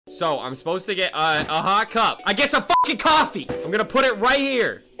So, I'm supposed to get a hot cup. I get some fucking coffee. I'm gonna put it right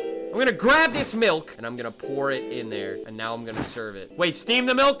here. I'm gonna grab this milk, and I'm gonna pour it in there. And now I'm gonna serve it. Wait, steam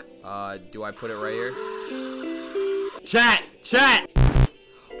the milk? Do I put it right here? Chat!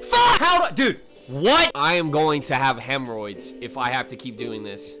 Fuck! How do- Dude, what? I am going to have hemorrhoids if I have to keep doing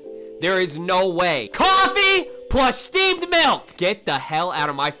this. There is no way. Coffee plus steamed milk! Get the hell out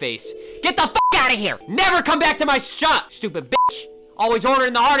of my face. Get the fuck out of here! Never come back to my shop, stupid bitch! Always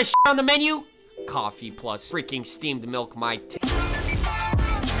ordering the hardest shit on the menu. Coffee plus freaking steamed milk, my t-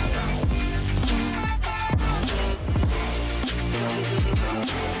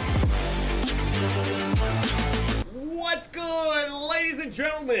 What's good, ladies and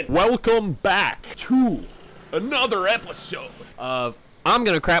gentlemen? Welcome back to another episode of I'm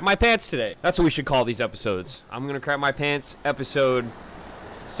gonna crap my pants today. That's what we should call these episodes. I'm gonna crap my pants, episode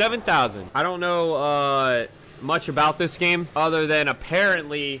 7000. I don't know, much about this game other than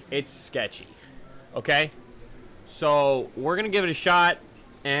apparently it's sketchy. Okay, so we're gonna give it a shot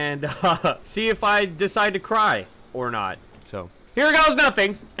and see if I decide to cry or not. So here goes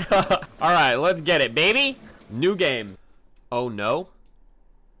nothing. All right, let's get it, baby. New game. Oh no,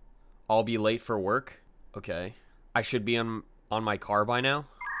 I'll be late for work. Okay, I should be on my car by now.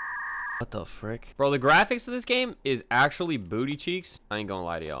 What the frick, bro? The graphics of this game is actually booty cheeks. I ain't gonna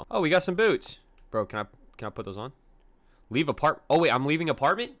lie to y'all. Oh, we got some boots, bro. Can I put those on? Leave apart. Oh wait, I'm leaving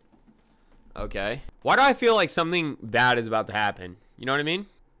apartment. Okay. Why do I feel like something bad is about to happen? You know what I mean?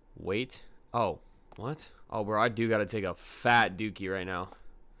 Wait. Oh, what? Oh, bro, I do gotta take a fat dookie right now.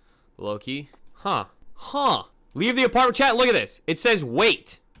 Low-key. Huh. Leave the apartment. Chat, look at this. It says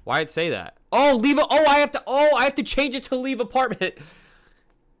wait. Why'd it say that? Oh, leave it. Oh, I have to change it to leave apartment.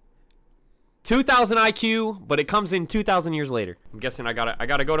 2000 IQ, but it comes in 2000 years later. I'm guessing I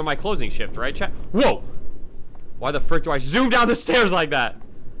gotta go to my closing shift, right, chat? Whoa! Why the frick do I zoom down the stairs like that?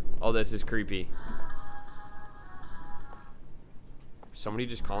 Oh, this is creepy. Somebody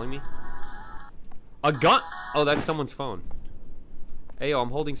just calling me? A gun? Oh, that's someone's phone. Hey, yo, I'm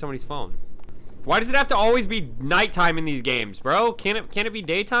holding somebody's phone. Why does it have to always be nighttime in these games, bro? Can't it be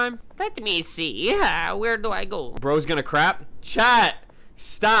daytime? Let me see. Where do I go? Bro's gonna crap? Chat!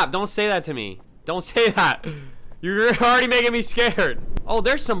 Stop. Don't say that to me. Don't say that. You're already making me scared. Oh,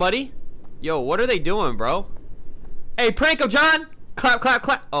 there's somebody. Yo, what are they doing, bro? Hey, Pranko John! Clap, clap,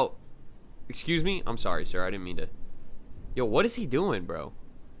 clap. Oh, excuse me? I'm sorry, sir. I didn't mean to. Yo, what is he doing, bro?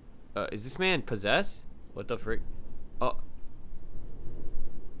 Is this man possessed? What the frick? Oh.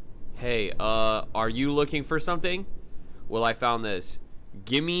 Hey, are you looking for something? Well, I found this.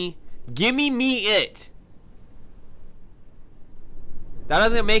 Gimme me it. That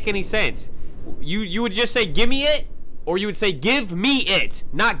doesn't make any sense. You would just say gimme it, or you would say give me it,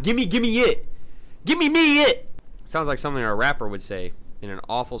 not gimme it. Gimme me it. Sounds like something a rapper would say in an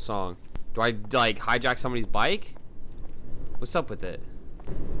awful song. Do I like hijack somebody's bike? What's up with it,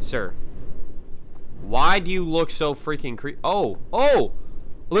 sir? Why do you look so freaking creepy? Oh,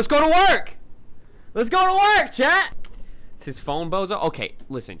 let's go to work. Let's go to work, chat. It's his phone, bozo. Okay,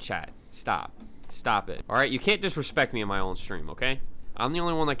 listen, chat. Stop it. All right, you can't disrespect me in my own stream, okay? I'm the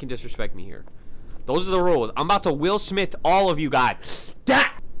only one that can disrespect me here. Those are the rules. I'm about to Will Smith all of you guys.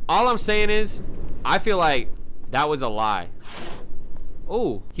 All I'm saying is, I feel like that was a lie.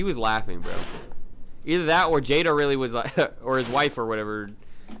 Oh, he was laughing, bro. Either that or Jada really was like, or his wife or whatever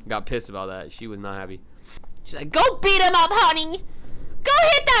got pissed about that. She was not happy. She's like, go beat him up, honey. Go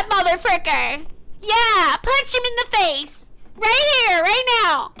hit that motherfricker. Yeah, punch him in the face. Right here, right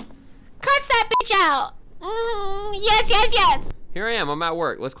now. Cuss that bitch out. Yes. Here I am. I'm at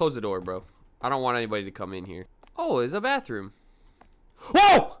work. Let's close the door, bro. I don't want anybody to come in here. Oh, it's a bathroom.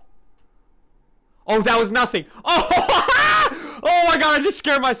 Whoa! Oh, that was nothing. Oh my god, I just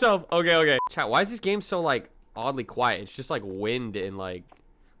scared myself. Okay. Chat, why is this game so, like, oddly quiet? It's just, like, wind and, like,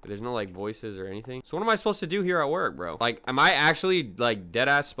 there's no, like, voices or anything. So what am I supposed to do here at work, bro? Like, am I actually, like,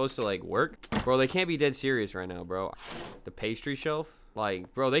 dead-ass supposed to, like, work? Bro, they can't be dead serious right now, bro. The pastry shelf?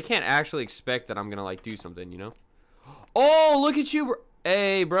 Like, bro, they can't actually expect that I'm gonna, like, do something, you know? Oh, look at you, bro.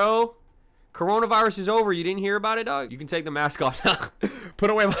 Hey, bro. Coronavirus is over. You didn't hear about it, dog? You can take the mask off now. Put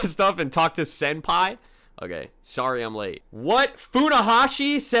away my stuff and talk to Senpai. Okay, sorry I'm late. What?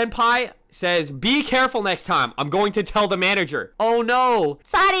 Funahashi Senpai says, be careful next time. I'm going to tell the manager. Oh, no.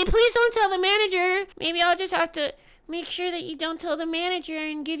 Sadi, please don't tell the manager. Maybe I'll just have to make sure that you don't tell the manager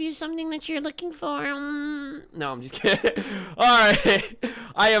and give you something that you're looking for. No, I'm just kidding. All right.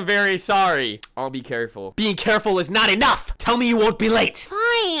 I am very sorry. I'll be careful. Being careful is not enough. Tell me you won't be late.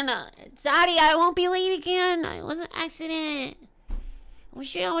 Fine. Sadi, I won't be late again. It was an accident. Oh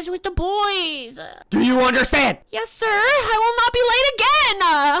shit, I was with the boys. Do you understand? Yes, sir. I will not be late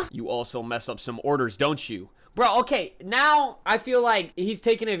again. You also mess up some orders, don't you? Bro, okay, now I feel like he's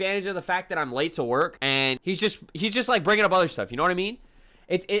taking advantage of the fact that I'm late to work, and he's just like bringing up other stuff, you know what I mean?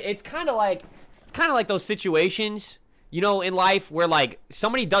 It's kind of like those situations, you know, in life where like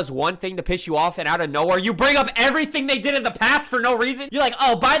somebody does one thing to piss you off, and out of nowhere you bring up everything they did in the past for no reason. You're like,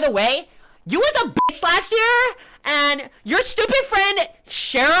 "Oh, by the way, you was a bitch last year, and your stupid friend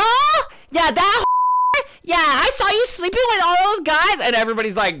Cheryl, yeah, that yeah, I saw you sleeping with all those guys," and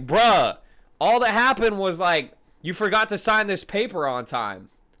everybody's like, "Bruh, all that happened was like you forgot to sign this paper on time.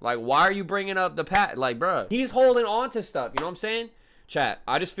 Like, why are you bringing up the like, bruh?" He's holding on to stuff, you know what I'm saying? Chat,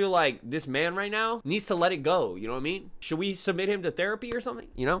 I just feel like this man right now needs to let it go, you know what I mean? Should we submit him to therapy or something,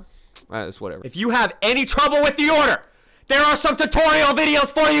 you know? It's whatever. If you have any trouble with the order, there are some tutorial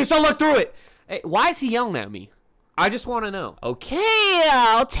videos for you, so look through it. Hey, why is he yelling at me? I just want to know. Okay,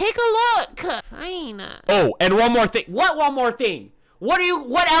 I'll take a look. Fine. Oh, and one more thing. What one more thing?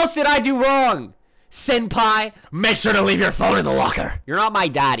 What else did I do wrong? Senpai, make sure to leave your phone in the locker. You're not my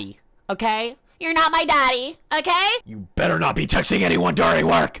daddy, okay? You're not my daddy, okay? You better not be texting anyone during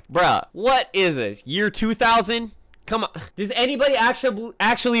work. Bruh, what is this? Year 2000? Come on. Does anybody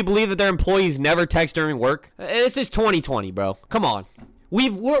actually believe that their employees never text during work? This is 2020, bro. Come on.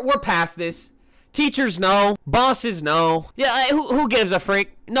 We're past this. Teachers know. Bosses know. Yeah, who gives a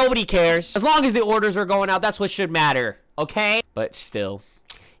frick? Nobody cares. As long as the orders are going out, that's what should matter, okay? But still.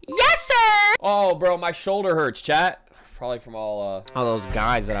 Yes, sir! Oh, bro, my shoulder hurts, chat. Probably from all those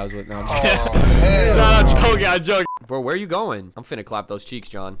guys that I was with. No, I'm just kidding. No, I'm joking. Bro, where are you going? I'm finna clap those cheeks,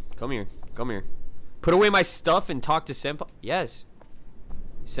 John. Come here. Come here. Put away my stuff and talk to Senpai. Yes.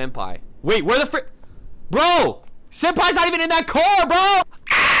 Senpai. Wait, where the frick? Bro! Senpai's not even in that car, bro!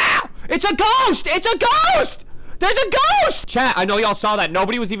 Ah! It's a ghost! It's a ghost! There's a ghost! Chat, I know y'all saw that.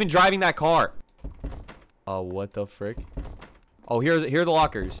 Nobody was even driving that car. Oh, what the frick? Oh, here are the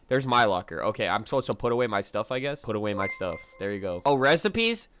lockers. There's my locker. Okay, I'm supposed to put away my stuff, I guess. Put away my stuff. There you go. Oh,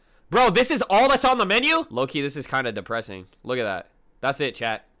 recipes? Bro, this is all that's on the menu? Low-key, this is kind of depressing. Look at that. That's it,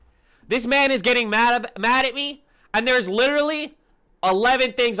 chat. This man is getting mad at me, and there's literally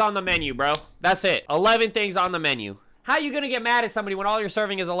 11 things on the menu, bro. That's it. 11 things on the menu. How you gonna get mad at somebody when all you're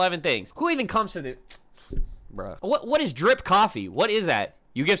serving is 11 things? Who even comes to the... Bro. What is drip coffee? What is that?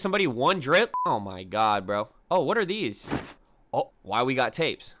 You give somebody one drip? Oh, my God, bro. Oh, what are these? Oh, why we got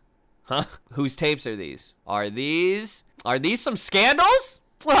tapes? Huh? Whose tapes are these? Are these some scandals?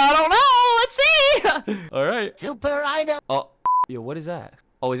 Well, I don't know. Let's see. All right. Super item. Oh, yo, what is that?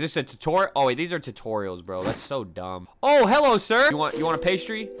 Oh, is this a tutorial? Oh, wait, these are tutorials, bro. That's so dumb. Oh, hello, sir. You want a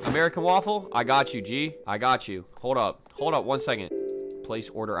pastry? American waffle? I got you, G. I got you. Hold up. Hold up 1 second. Place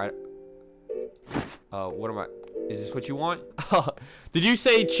order. What am I? Is this what you want? Did you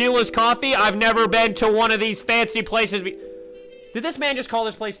say Chila's Coffee? I've never been to one of these fancy places. Did this man just call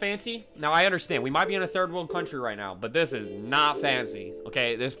this place fancy? Now, I understand. We might be in a third world country right now, but this is not fancy.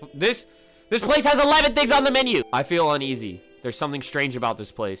 Okay, this place has 11 things on the menu. I feel uneasy. There's something strange about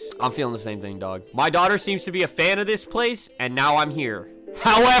this place. I'm feeling the same thing, dog. My daughter seems to be a fan of this place, and now I'm here.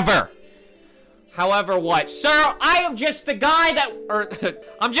 However what? Sir, I am just the guy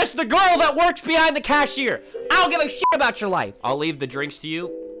I'm just the girl that works behind the cashier. I don't give a shit about your life. I'll leave the drinks to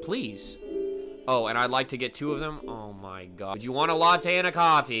you, please. Oh, and I'd like to get 2 of them. Oh my God. Would you want a latte and a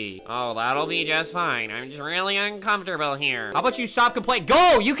coffee? Oh, that'll be just fine. I'm just really uncomfortable here. How about you stop complaining?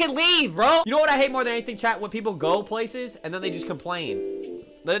 Go! You can leave, bro! You know what I hate more than anything, chat? When people go places and then they just complain.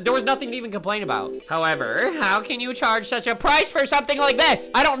 There was nothing to even complain about. However, how can you charge such a price for something like this?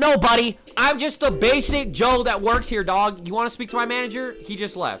 I don't know, buddy. I'm just a basic Joe that works here, dog. You want to speak to my manager? He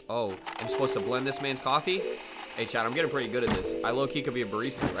just left. Oh, I'm supposed to blend this man's coffee? Hey, chat, I'm getting pretty good at this. I low-key could be a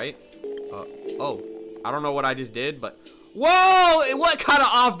barista, right? Oh, I don't know what I just did, but... Whoa! What kind of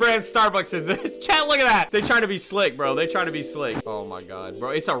off-brand Starbucks is this? Chat, look at that. They trying to be slick, bro. They trying to be slick. Oh, my God.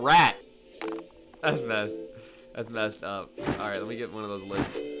 Bro, it's a rat. That's messed. That's messed up. All right, let me get one of those lids.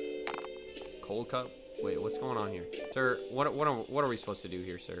 Cold cup? Wait, what's going on here? Sir, what are we supposed to do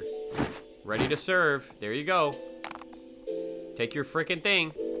here, sir? Ready to serve. There you go. Take your freaking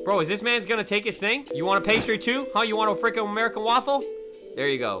thing. Bro, is this man's gonna take his thing? You want a pastry too? Huh? You want a freaking American waffle? There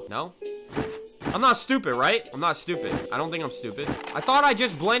you go. No? I'm not stupid, right? I'm not stupid. I don't think I'm stupid. I thought I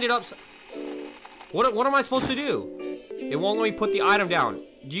just blended up. What am I supposed to do? It won't let me put the item down.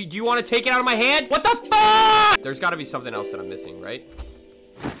 Do you want to take it out of my hand? What the fuck? There's got to be something else that I'm missing, right?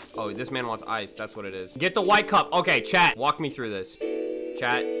 Oh, this man wants ice. That's what it is. Get the white cup. Okay, chat. Walk me through this.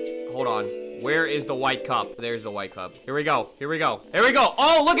 Chat, hold on. Where is the white cup? There's the white cup. Here we go. Here we go. Here we go.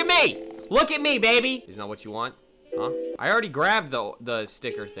 Oh, look at me. Look at me, baby. Isn't that what you want? Huh? I already grabbed the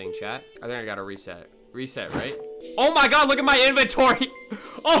sticker thing, chat. I think I gotta reset. Reset, right? Oh my god, look at my inventory.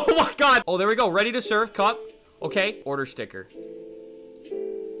 Oh my god. Oh, there we go. Ready to serve cup. Okay. Order sticker.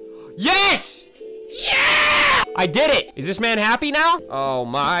 Yes! Yeah! I did it. Is this man happy now? Oh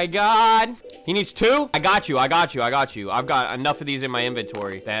my god. He needs 2? I got you. I got you. I got you. I've got enough of these in my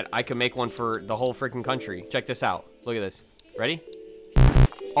inventory that I can make one for the whole freaking country. Check this out. Look at this. Ready?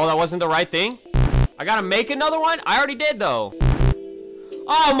 Oh, that wasn't the right thing? I gotta make another one? I already did, though.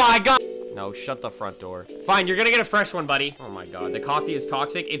 Oh my god. No, shut the front door. Fine, you're gonna get a fresh one, buddy. Oh my god, the coffee is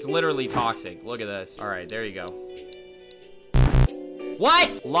toxic. It's literally toxic. Look at this. All right, there you go.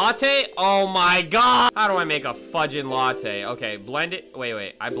 What? Latte? Oh my god. How do I make a fudging latte? Okay, blend it.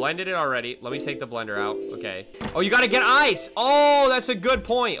 Wait. I blended it already. Let me take the blender out. Okay. Oh, you gotta get ice. Oh, that's a good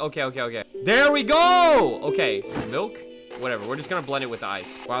point. Okay. There we go. Okay, milk. Whatever, we're just gonna blend it with the ice.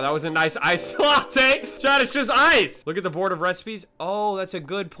 Wow, that was a nice ice latte. Chad, it's just ice. Look at the board of recipes. Oh, that's a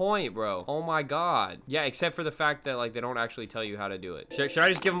good point, bro. Oh my god. Yeah, except for the fact that, like, they don't actually tell you how to do it. Should I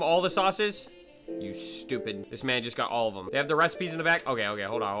just give them all the sauces? You stupid. This man just got all of them. They have the recipes in the back. Okay,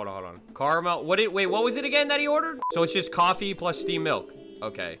 hold on. Caramel. Wait, what was it again that he ordered? So it's just coffee plus steamed milk.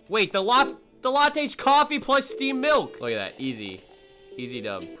 Okay. Wait, the latte's coffee plus steamed milk. Look at that. Easy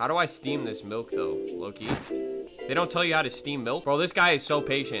dub. How do I steam this milk, though? Low-key. They don't tell you how to steam milk? Bro, this guy is so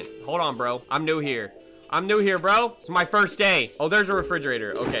patient. Hold on, bro. I'm new here, bro. It's my first day. Oh, there's a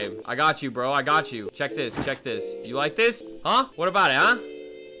refrigerator. Okay, I got you, bro. I got you. Check this. You like this? Huh? What about it, huh?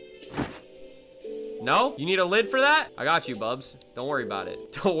 No? You need a lid for that? I got you, bubs. Don't worry about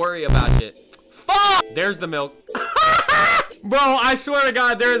it. Don't worry about it. Fuck! There's the milk. Bro, I swear to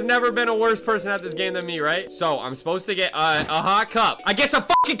God, there has never been a worse person at this game than me, right? So, I'm supposed to get a hot cup. I get some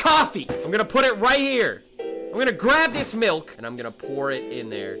fucking coffee. I'm gonna put it right here. I'm gonna grab this milk, and I'm gonna pour it in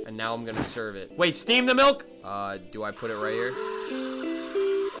there, and now I'm gonna serve it. Wait, steam the milk? Do I put it right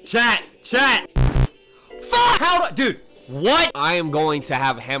here? Chat! Fuck! How do- Dude, what? I am going to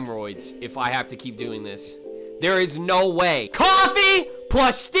have hemorrhoids if I have to keep doing this. There is no way. Coffee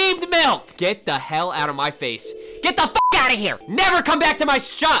plus steamed milk! Get the hell out of my face. Get the fuck out of here! Never come back to my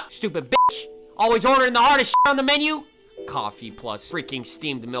shop, stupid bitch! Always ordering the hardest shit on the menu. Coffee plus freaking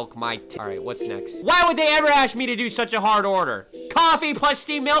steamed milk, all right, what's next? Why would they ever ask me to do such a hard order? Coffee plus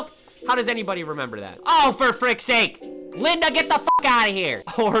steamed milk? How does anybody remember that? Oh, for frick's sake. Linda, get the fuck out of here.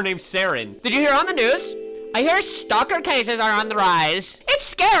 Oh, her name's Saren. Did you hear on the news? I hear stalker cases are on the rise. It's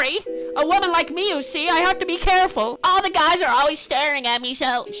scary. A woman like me, you see, I have to be careful. All the guys are always staring at me,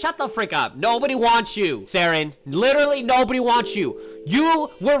 so... Shut the frick up. Nobody wants you, Saren. Literally, nobody wants you. You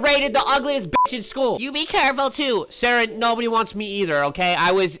were rated the ugliest bitch in school. You be careful, too. Saren, nobody wants me either, okay?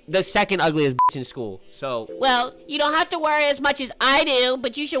 I was the second ugliest bitch in school, so... Well, you don't have to worry as much as I do,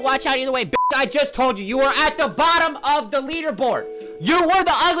 but you should watch out either way, bitch. I just told you, you were at the bottom of the leaderboard. You were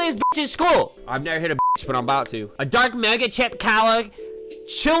the ugliest bitch in school. I've never hit a bitch, but I'm about to. A dark mega chip calorie.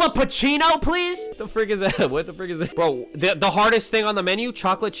 Chilappuccino, please? What the frick is that? What the frick is that? Bro, the hardest thing on the menu,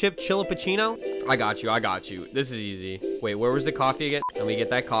 chocolate chip chilappuccino. I got you. This is easy. Wait, where was the coffee again? Let me get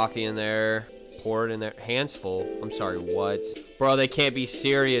that coffee in there. Pour it in there. Hands full. I'm sorry, what? Bro, they can't be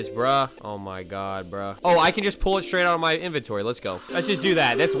serious, bruh. Oh my god, bruh. Oh, I can just pull it straight out of my inventory. Let's go. Let's just do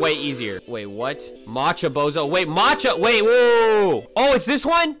that. That's way easier. Wait, what? Matcha bozo. Wait, matcha. Wait, whoa. Oh, it's this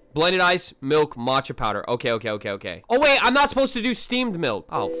one? Blended ice, milk, matcha powder. Okay. Oh, wait, I'm not supposed to do steamed milk.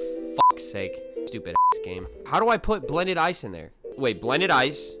 Oh, fuck's sake. Stupid ass game. How do I put blended ice in there? Wait, blended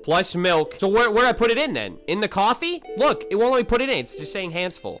ice plus milk. So where do I put it in then? In the coffee? Look, it won't let me put it in. It's just saying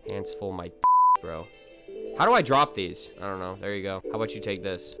hands full. Hands full, my bro. How do I drop these? I don't know. There you go. How about you take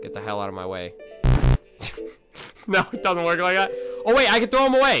this? Get the hell out of my way. No, it doesn't work like that. Oh, wait, I can throw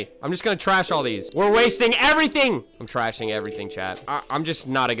them away. I'm just gonna trash all these. We're wasting everything. I'm trashing everything, chat. I'm just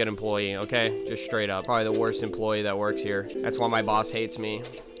not a good employee, okay? Just straight up. Probably the worst employee that works here. That's why my boss hates me.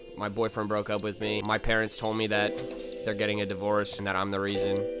 My boyfriend broke up with me. My parents told me that they're getting a divorce and that I'm the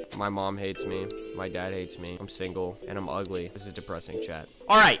reason. My mom hates me. My dad hates me. I'm single and I'm ugly. This is depressing, chat.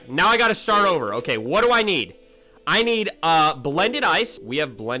 All right, now I gotta start over. Okay, what do I need? I need blended ice. We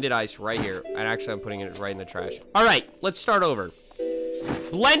have blended ice right here. And actually, I'm putting it right in the trash. All right, let's start over.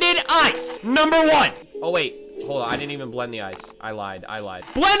 Blended ice, number 1. Oh, wait. Hold on, I didn't even blend the ice. I lied.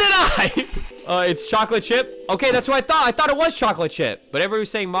 Blended ice! It's chocolate chip. Okay, that's what I thought. I thought it was chocolate chip. But everybody was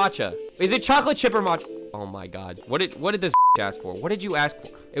saying matcha. Is it chocolate chip or matcha? Oh my god. What did this ask for? What did you ask for?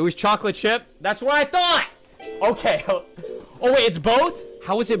 It was chocolate chip? That's what I thought! Okay. Oh, wait, it's both?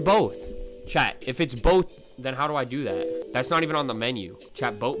 How is it both? Chat, if it's both, then how do I do that? That's not even on the menu.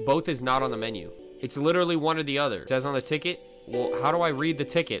 Chat, both is not on the menu. It's literally one or the other. It says on the ticket. Well, how do I read the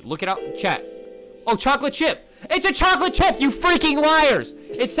ticket? Look it up. Chat. Oh, chocolate chip. It's a chocolate chip, you freaking liars.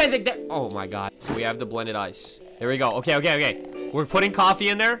 It says it there. Oh my God. So we have the blended ice. There we go. Okay. We're putting coffee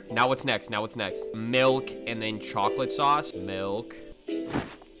in there. Now what's next? Milk and then chocolate sauce. Milk.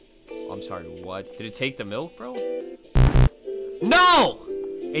 I'm sorry, what? Did it take the milk, bro? No!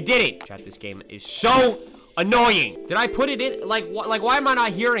 It didn't. Chat, this game is so annoying. Did I put it in? Like, why am I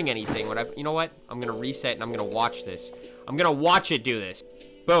not hearing anything? You know what? I'm gonna reset and I'm gonna watch this. I'm gonna watch it do this.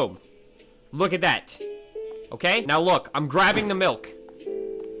 Boom. Look at that. Okay? Now look, I'm grabbing the milk.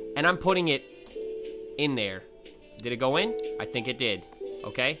 And I'm putting it in there. Did it go in? I think it did.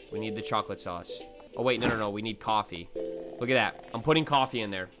 Okay? We need the chocolate sauce. Oh, wait, no. We need coffee. Look at that. I'm putting coffee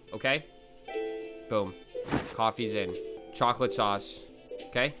in there. Okay? Boom. Coffee's in. Chocolate sauce.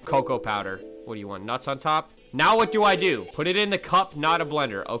 Okay? Cocoa powder. What do you want? Nuts on top? Now what do I do? Put it in the cup, not a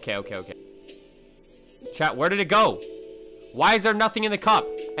blender. Okay. Chat, where did it go? Why is there nothing in the cup?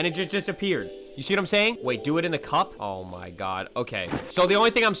 And it just disappeared. You see what I'm saying? Wait, do it in the cup? Oh my God. Okay. So the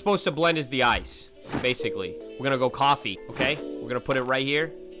only thing I'm supposed to blend is the ice. Basically. We're gonna go coffee. Okay? We're gonna put it right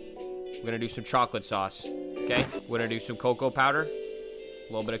here. We're gonna do some chocolate sauce. Okay? We're gonna do some cocoa powder.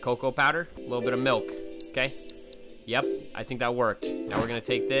 A little bit of cocoa powder. A little bit of milk. Okay? Yep. I think that worked. Now we're gonna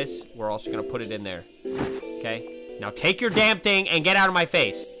take this. We're also gonna put it in there. Okay? Now take your damn thing and get out of my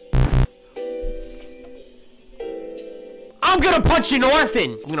face. I'm gonna punch an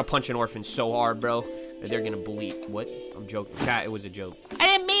orphan! I'm gonna punch an orphan so hard, bro, that they're gonna bleed. What? I'm joking. Chat, it was a joke. I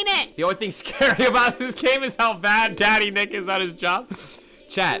didn't mean it! The only thing scary about this game is how bad Daddy Nick is at his job.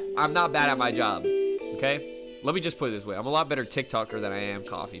 Chat, I'm not bad at my job, okay? Let me just put it this way. I'm a lot better TikToker than I am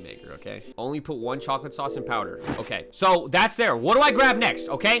coffee maker, okay? Only put 1 chocolate sauce and powder. Okay, so that's there. What do I grab next,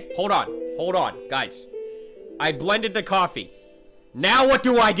 okay? Hold on, guys. I blended the coffee. Now what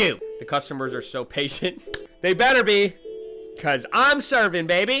do I do? The customers are so patient. They better be. Because I'm serving,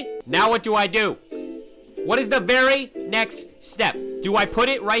 baby. Now what do I do? What is the very next step? Do I put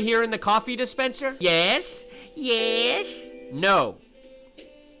it right here in the coffee dispenser? Yes. No.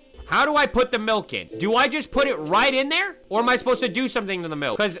 How do I put the milk in? Do I just put it right in there? Or am I supposed to do something to the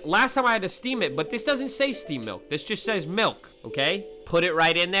milk? Because last time I had to steam it, but this doesn't say steam milk. This just says milk, okay? Put it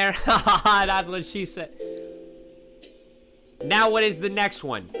right in there. That's what she said. Now what is the next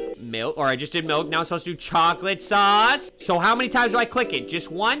one? Milk, or I just did milk. Now I'm supposed to do chocolate sauce. So how many times do I click it? Just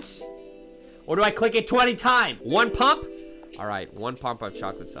once? Or do I click it 20 times? 1 pump? All right, 1 pump of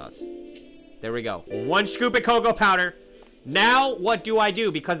chocolate sauce. There we go. 1 scoop of cocoa powder. Now what do I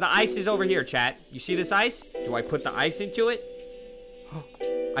do? Because the ice is over here, chat. You see this ice? Do I put the ice into it?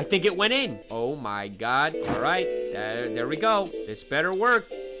 I think it went in. Oh my God. All right, there we go. This better work.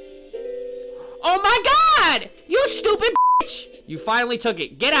 Oh my God! You stupid bitch! You finally took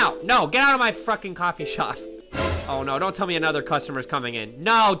it. Get out. No, get out of my fucking coffee shop. Oh no, don't tell me another customer's coming in.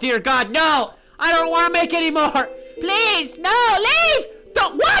 No, dear God, no! I don't want to make any more. Please, no, leave!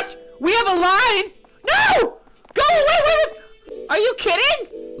 Don't, what? We have a line? No! Go away, wait. Are you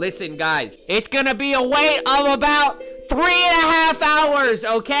kidding? Listen, guys, it's gonna be a wait of about 3.5 hours,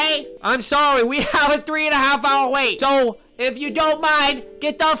 okay? I'm sorry, we have a 3.5 hour wait. So, if you don't mind,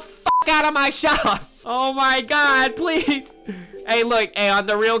 get the fuck out of my shop. Oh my God, please. Hey, look, hey, on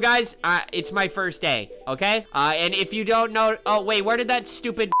the real, guys, it's my first day, okay? And if you don't know, oh, wait, where did that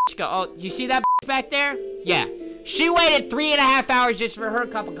stupid bitch go? Oh, you see that bitch back there? Yeah. She waited 3.5 hours just for her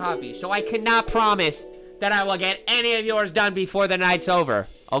cup of coffee, so I cannot promise that I will get any of yours done before the night's over,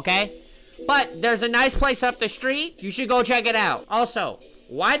 okay? But there's a nice place up the street. You should go check it out. Also,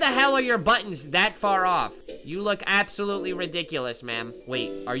 why the hell are your buttons that far off? You look absolutely ridiculous, ma'am.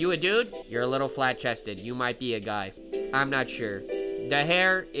 Wait, are you a dude? You're a little flat-chested. You might be a guy. I'm not sure. The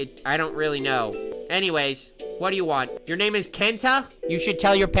hair, I don't really know. Anyways, what do you want? Your name is Kenta? You should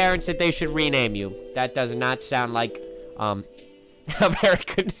tell your parents that they should rename you. That does not sound like, a very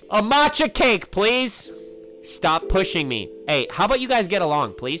good... A matcha cake, please. Stop pushing me. Hey, how about you guys get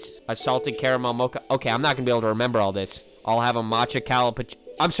along, please? A salted caramel mocha. Okay, I'm not gonna be able to remember all this. I'll have a matcha calapacho.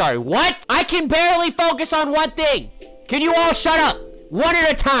 I'm sorry, what? I can barely focus on one thing. Can you all shut up? One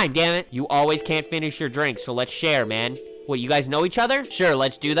at a time, damn it. You always can't finish your drink, so let's share, man. What, you guys know each other? Sure,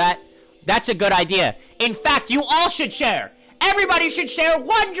 let's do that. That's a good idea. In fact, you all should share. Everybody should share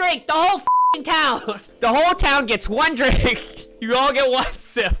 1 drink. The whole f***ing town. The whole town gets 1 drink. You all get 1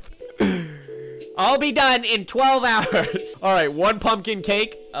 sip. I'll be done in 12 hours. All right, 1 pumpkin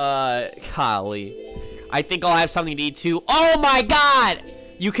cake. Golly. I think I'll have something to eat too. Oh my God!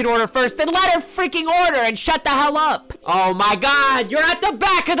 You can order first, then let her freaking order and shut the hell up. Oh my God, you're at the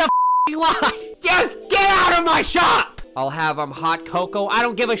back of the f***ing line. Just get out of my shop. I'll have hot cocoa. I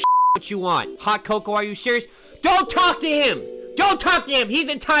don't give a what you want. Hot cocoa, are you serious? Don't talk to him. Don't talk to him. He's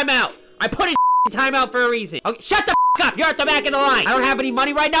in timeout. I put his timeout for a reason. Okay, shut the up. You're at the back of the line. I don't have any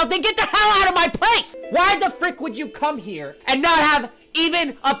money right now. Then get the hell out of my place. Why the frick would you come here and not have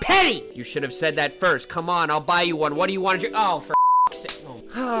even a penny? You should have said that first. Come on, I'll buy you one. What do you want to drink? Oh, for sake.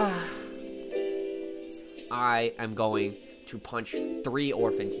 Oh. I am going to punch 3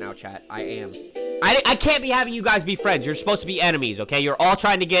 orphans now, chat. I am. I can't be having you guys be friends. You're supposed to be enemies, okay? You're all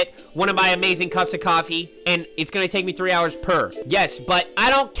trying to get one of my amazing cups of coffee, and it's gonna take me 3 hours per. Yes, but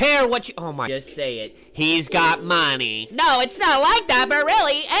I don't care what you— oh my— just say it. He's got money. No, it's not like that, but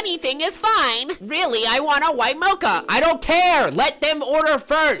really, anything is fine. Really, I want a white mocha. I don't care. Let them order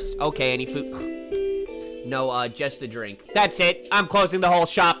first. Okay, any food? No, just the drink. That's it. I'm closing the whole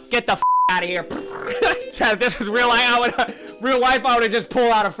shop. Get the out of here. Chat, this was real life. I would have just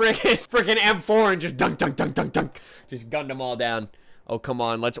pulled out a freaking M4 and just dunk. Just gunned them all down. Oh, come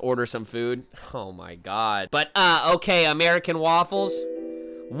on. Let's order some food. Oh, my God. But, okay, American waffles.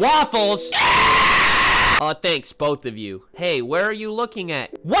 Waffles? Thanks, both of you. Hey, where are you looking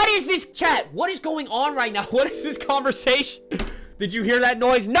at? What is this, chat? What is going on right now? What is this conversation? Did you hear that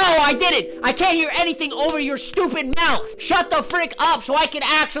noise? No, I didn't. I can't hear anything over your stupid mouth. Shut the frick up so I can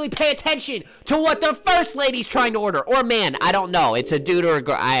actually pay attention to what the first lady's trying to order. Or man, I don't know. It's a dude or a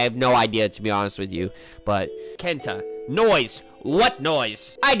girl. I have no idea, to be honest with you. But, Kenta, noise. What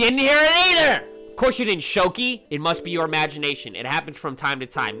noise? I didn't hear it either. Of course you didn't, Shoki. It must be your imagination. It happens from time to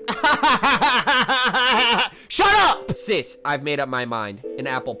time. Shut up! Sis, I've made up my mind. An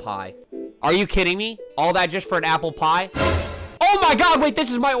apple pie. Are you kidding me? All that just for an apple pie? Oh my God, wait, this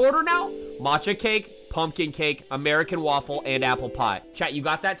is my order now? Matcha cake, pumpkin cake, American waffle, and apple pie. Chat, you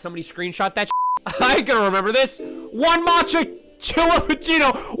got that? Somebody screenshot that shit? I ain't gonna remember this. 1 matcha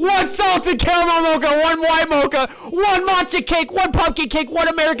chilappuccino, 1 salted caramel mocha, 1 white mocha, 1 matcha cake, 1 pumpkin cake, 1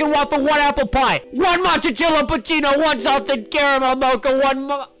 American waffle, 1 apple pie, 1 matcha chilappuccino, 1 salted caramel mocha, 1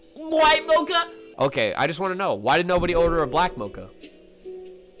 white mocha. Okay, I just want to know, why did nobody order a black mocha?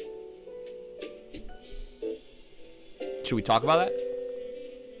 Should we talk about that?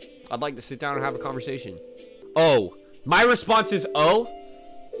 I'd like to sit down and have a conversation. Oh, my response is oh.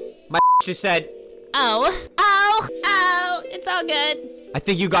 My just said oh, it's all good. I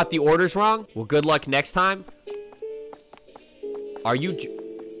think you got the orders wrong. Well, good luck next time. Are you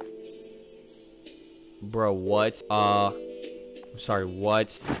bro, what? I'm sorry,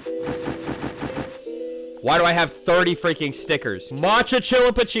 what? Why do I have 30 freaking stickers? Matcha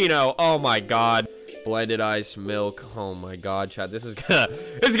chilappuccino. Oh my God. Blended ice milk. Oh my God, chat. This is gonna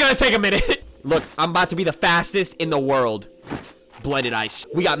take a minute. Look, I'm about to be the fastest in the world. Blended ice.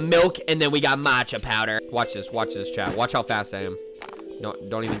 We got milk and then we got matcha powder. Watch this, chat. Watch how fast I am. No,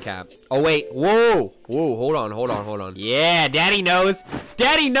 don't even cap. Oh wait, whoa, hold on. Yeah, daddy knows.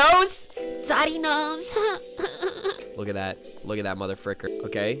 Daddy knows. Daddy knows. Look at that, mother fricker.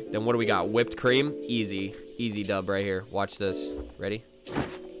 Okay, then what do we got? Whipped cream. Easy dub right here. Watch this. Ready?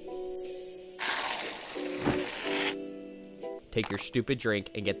 Take your stupid drink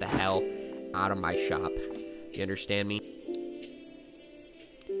and get the hell out of my shop. You understand me?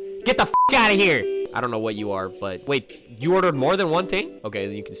 Get the f out of here! I don't know what you are, but wait, you ordered more than 1 thing? Okay,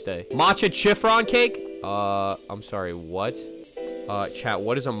 then you can stay. Matcha chiffon cake? I'm sorry, what? Chat,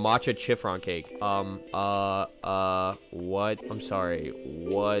 what is a matcha chiffon cake? What? I'm sorry,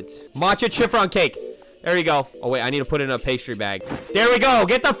 what? Matcha chiffon cake! There you go. Oh wait, I need to put it in a pastry bag. There we go!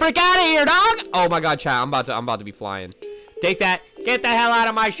 Get the frick out of here, dog! Oh my God, chat, I'm about to be flying. Take that. Get the hell out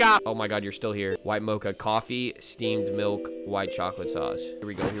of my shop. Oh my God, you're still here. White mocha, coffee, steamed milk, white chocolate sauce. Here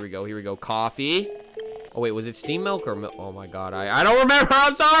we go. Coffee. Oh wait, was it steamed milk or milk? Oh my God, I don't remember.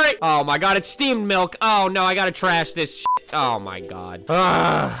 I'm sorry. Oh my God, it's steamed milk. Oh no, I gotta trash this shit. Oh my God.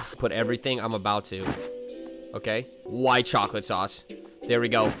 Put everything I'm about to. Okay. White chocolate sauce. There we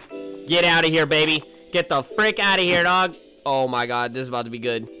go. Get out of here, baby. Get the frick out of here, dog. Oh my God, this is about to be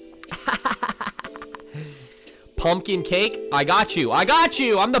good. Pumpkin cake. I got you.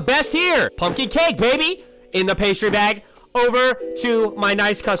 I'm the best here. Pumpkin cake, baby. In the pastry bag. Over to my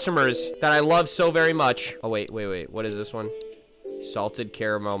nice customers that I love so very much. Oh, wait. What is this one? Salted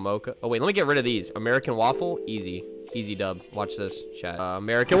caramel mocha. Oh, wait. Let me get rid of these. American waffle. Easy dub. Watch this, chat.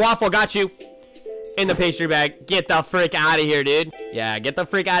 American waffle. Got you. In the pastry bag. Get the frick out of here, dude. Yeah, get the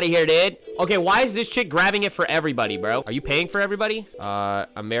frick out of here, dude. Okay, why is this chick grabbing it for everybody, bro? Are you paying for everybody?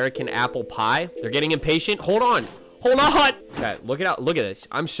 American apple pie. They're getting impatient. Hold on. Chat, look at this.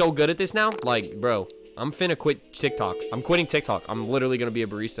 I'm so good at this now. Like, bro, I'm finna quit TikTok. I'm quitting TikTok. I'm literally gonna be a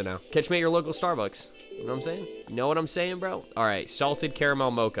barista now. Catch me at your local Starbucks. You know what I'm saying? You know what I'm saying, bro? All right, salted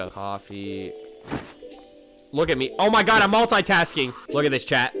caramel mocha. Coffee. Look at me. Oh my God, I'm multitasking. Look at this,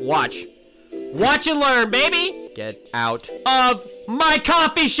 chat. Watch and learn, baby. Get out of my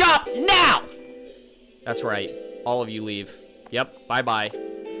coffee shop now. That's right. All of you leave. Yep, bye-bye.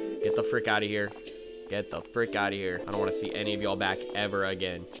 Get the frick out of here. Get the frick out of here. I don't want to see any of y'all back ever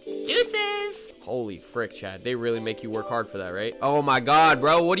again. Deuces. Holy frick, Chad. They really make you work hard for that, right? Oh my god,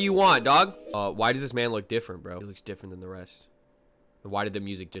 bro. What do you want, dog? Why does this man look different, bro? He looks different than the rest. Why did the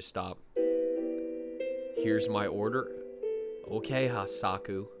music just stop? Here's my order. Okay,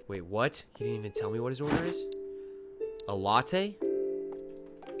 Hasaku. Wait, what? He didn't even tell me what his order is? A latte?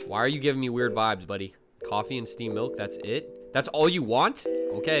 Why are you giving me weird vibes, buddy? Coffee and steamed milk, that's it? That's all you want?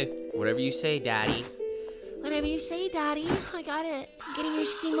 Okay. Whatever you say, daddy. Whatever you say, Daddy. I got it. I'm getting your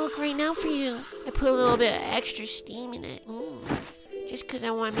steam milk right now for you. I put a little bit of extra steam in it. Just because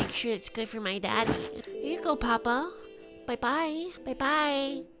I want to make sure it's good for my daddy. Here you go, Papa. Bye-bye.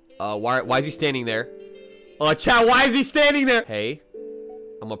 Bye-bye. Why is he standing there? Chat, why is he standing there? Hey,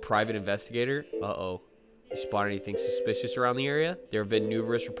 I'm a private investigator. Uh-oh. You spot anything suspicious around the area? There have been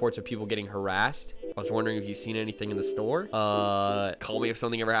numerous reports of people getting harassed. I was wondering if you've seen anything in the store. Call me if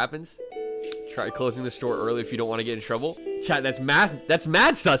something ever happens. Try closing the store early if you don't want to get in trouble. Chat, that's mad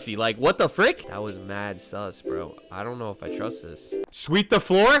sussy. Like, what the frick? That was mad sus, bro. I don't know if I trust this. Sweep the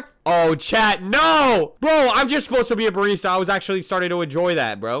floor? Oh, chat, no! Bro, I'm just supposed to be a barista. I was actually starting to enjoy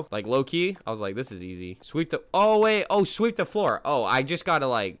that, bro. Like, low-key, I was like, this is easy. Sweep the... Oh, wait. Oh, sweep the floor. Oh, I just gotta,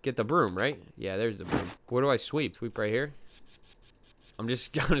 like, get the broom, right? Yeah, there's the broom. Where do I sweep? Sweep right here? I'm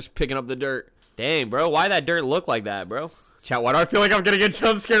just picking up the dirt. Dang, bro. Why that dirt look like that, bro? Chat, why do I feel like I'm gonna get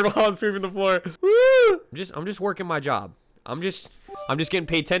jump scared while I'm sweeping the floor? Woo! I'm just working my job. I'm just getting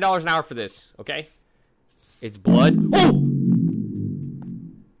paid $10 an hour for this, okay? It's blood. Oh!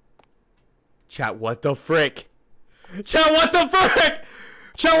 Chat, what the frick? Chat, what the frick?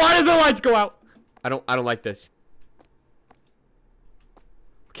 Chat, why did the lights go out? I don't like this.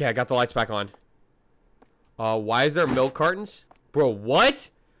 Okay, I got the lights back on. Why is there milk cartons? Bro,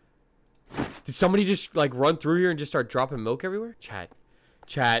 what? Did somebody just like run through here and just start dropping milk everywhere? Chat,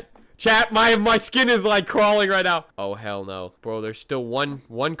 my skin is like crawling right now. Oh hell no, bro. There's still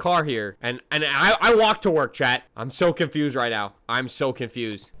one car here, and I walk to work. Chat, I'm so confused right now. I'm so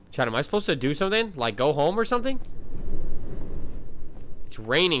confused. Chat, am I supposed to do something? Like go home or something? It's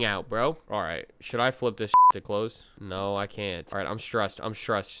raining out, bro. All right, should I flip this to close? No, I can't. All right, I'm stressed.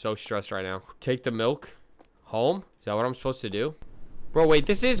 So stressed right now. Take the milk home. Is that what I'm supposed to do? Bro, wait,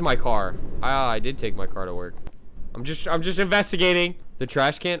 this is my car. I did take my car to work. I'm just investigating. The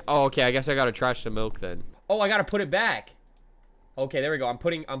trash can? Oh, okay, I guess I gotta trash the milk then. Oh, I gotta put it back. Okay, there we go. I'm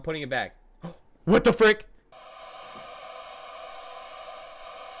putting it back. What the frick?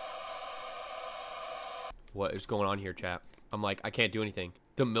 What is going on here, chat? I'm like, I can't do anything.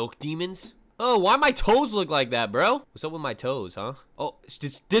 The milk demons? Oh, why my toes look like that, bro? What's up with my toes, huh? Oh,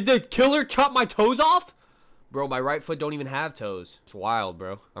 did the killer chop my toes off? Bro, my right foot don't even have toes. It's wild,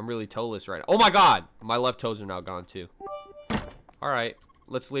 bro. I'm really toeless right now. Oh my god! My left toes are now gone too. Alright,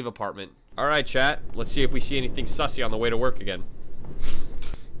 let's leave apartment. Alright, chat. Let's see if we see anything sussy on the way to work again.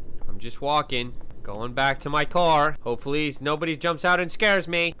 I'm just walking. Going back to my car. Hopefully nobody jumps out and scares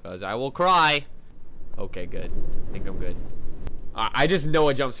me, because I will cry. Okay, good. I think I'm good. I just know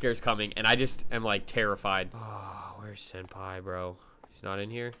a jump scare's coming, and I just am like terrified. Oh, where's Senpai, bro? He's not in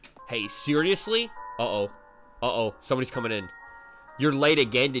here? Hey, seriously? Uh-oh. Uh-oh, somebody's coming in. You're late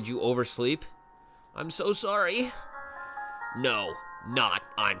again? Did you oversleep? I'm so sorry. No, not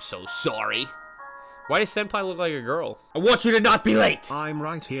I'm so sorry. Why does Senpai look like a girl? I want you to not be late! I'm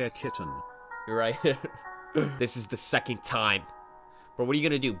right here, kitten. You're right. This is the second time. But what are you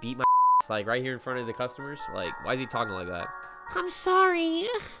gonna do? Beat my ass, like, right here in front of the customers? Like, why is he talking like that? I'm sorry.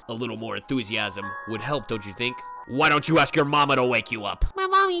 A little more enthusiasm would help, don't you think? Why don't you ask your mama to wake you up? My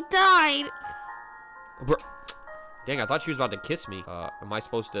mommy died. Bro. Dang, I thought she was about to kiss me. Am I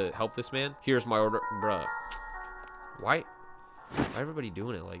supposed to help this man? Here's my order. Bruh. Why everybody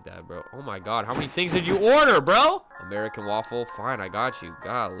doing it like that, bro? Oh my god, how many things did you order, bro? American waffle. Fine, I got you.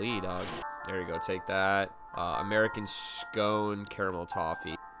 Golly, dog. There you go, take that. American scone caramel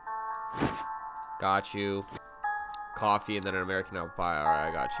toffee. Got you. Coffee and then an American apple pie. Alright,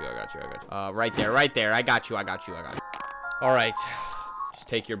 I got you. Right there. I got you. Alright. Just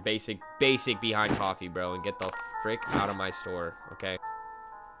take your basic behind coffee, bro, and get the frick out of my store, okay?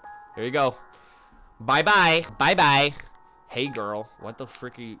 Here you go. Bye-bye. Hey, girl. What the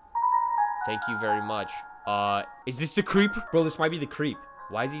frick are you... Thank you very much. Is this the creep? Bro, this might be the creep.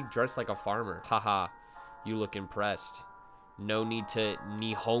 Why is he dressed like a farmer? Haha. You look impressed. No need to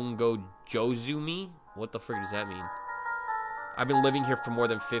Nihongo Jozumi? What the frick does that mean? I've been living here for more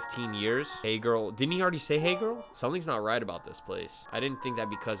than 15 years. Hey, girl. Didn't he already say, hey, girl? Something's not right about this place. I didn't think that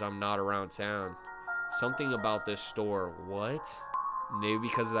because I'm not around town. Something about this store. What? Maybe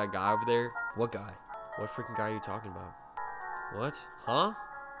because of that guy over there? What guy? What freaking guy are you talking about? What? Huh?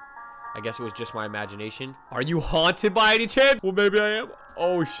 I guess it was just my imagination. Are you haunted by any chance? Well, maybe I am.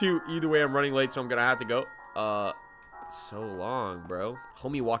 Oh, shoot. Either way, I'm running late, so I'm gonna have to go. So long, bro.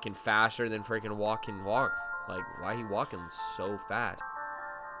 Homie walking faster than freaking walk. Like, why he walking so fast?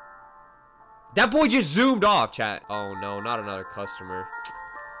 That boy just zoomed off, chat. Oh, no, not another customer.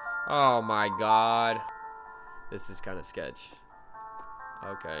 Oh, my God. This is kind of sketch.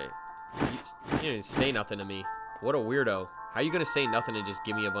 Okay. You didn't say nothing to me. What a weirdo. How you gonna say nothing and just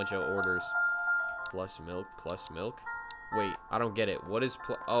give me a bunch of orders? Plus milk, plus milk. Wait, I don't get it. What is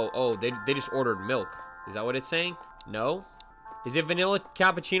oh, they just ordered milk. Is that what it's saying? No? Is it vanilla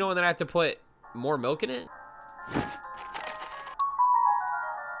cappuccino and then I have to put more milk in it?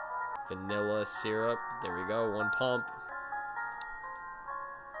 Vanilla syrup. There we go. 1 pump.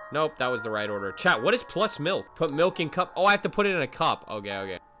 Nope, that was the right order. Chat, what is plus milk? Put milk in cup. Oh, I have to put it in a cup. Okay,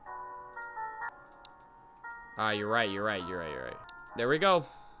 okay. Ah, you're right. There we go.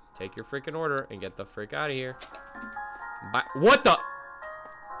 Take your freaking order and get the frick out of here. Bye. What the?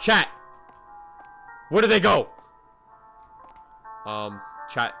 Chat. Where did they go?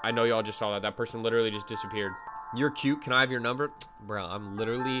 Chat, I know y'all just saw that. That person literally just disappeared. You're cute. Can I have your number? Bro, I'm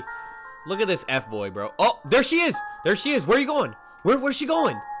literally... Look at this F-boy, bro. Oh, there she is. There she is. Where are you going? Where's she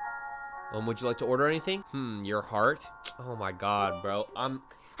going? Would you like to order anything? Your heart? Oh my God, bro. I'm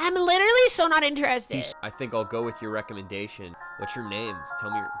literally so not interested. I think I'll go with your recommendation. What's your name?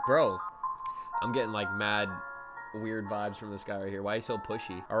 Tell me bro. I'm getting like mad weird vibes from this guy right here. Why is he so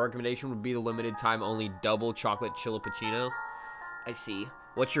pushy? Our recommendation would be the limited time only double chocolate chilipuccino. I see.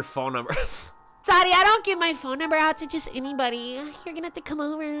 What's your phone number? Sorry, I don't give my phone number out to just anybody. You're gonna have to come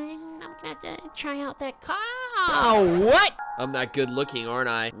over and I'm gonna have to try out that car. Oh, what? I'm that good looking, aren't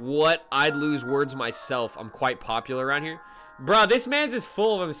I? What? I'd lose words myself. I'm quite popular around here. Bro, this man's just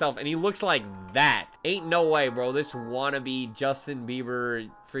full of himself and he looks like that. Ain't no way, bro. This wannabe Justin Bieber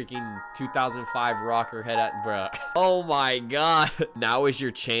freaking 2005 rocker head at, bro. Oh my God. Now is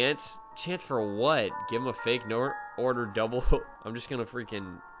your chance. Chance for what? Give him a fake note, order double. I'm just gonna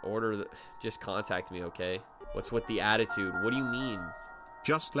freaking order just contact me, okay? What's with the attitude? What do you mean?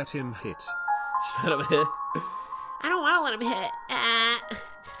 Just let him hit. Just let him hit? I don't want to let him hit.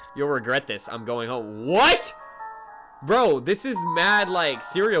 You'll regret this. I'm going home. What? Bro, this is mad, like,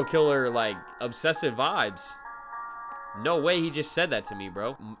 serial killer, like, obsessive vibes. No way he just said that to me,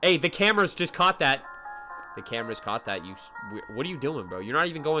 bro. Hey, the cameras just caught that. The cameras caught that. What are you doing, bro? You're not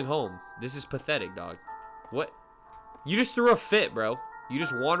even going home. This is pathetic, dog. What? You just threw a fit, bro. You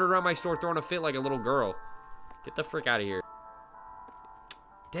just wandered around my store throwing a fit like a little girl. Get the frick out of here.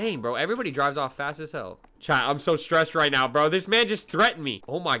 Dang, bro. Everybody drives off fast as hell. Chat, I'm so stressed right now, bro. This man just threatened me.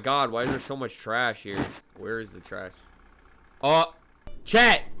 Oh, my God. Why is there so much trash here? Where is the trash? Oh,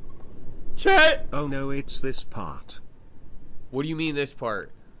 chat. Chat. Oh, no, it's this part. What do you mean this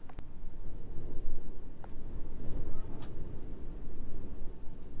part?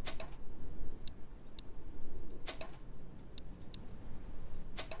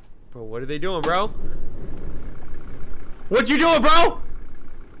 Bro, what are they doing, bro? What you doing, bro?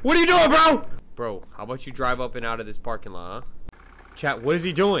 What are you doing, bro? Bro, how about you drive up and out of this parking lot, huh? Chat, what is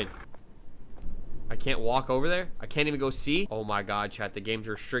he doing? I can't walk over there? I can't even go see? Oh my God, chat, the game's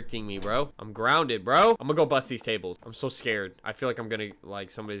restricting me, bro. I'm grounded, bro. I'm gonna go bust these tables. I'm so scared. I feel like I'm gonna, like,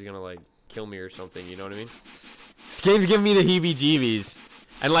 somebody's gonna, like, kill me or something, you know what I mean? This game's giving me the heebie-jeebies.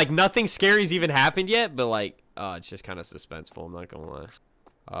 And, like, nothing scary's even happened yet, but, like, it's just kind of suspenseful, I'm not gonna lie.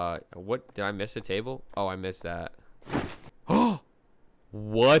 What? Did I miss a table? Oh, I missed that. Oh!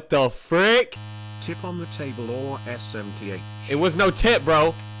 What the frick? Tip on the table or SMTH. It was no tip,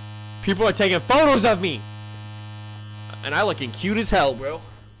 bro. People are taking photos of me. And I looking cute as hell, bro.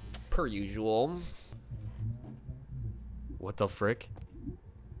 Per usual. What the frick?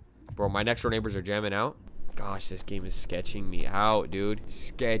 Bro, my next door neighbors are jamming out. Gosh, this game is sketching me out, dude.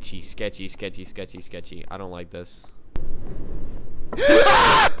 Sketchy, sketchy, sketchy, sketchy, sketchy. I don't like this.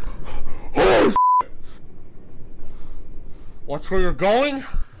 Oh, watch where you're going.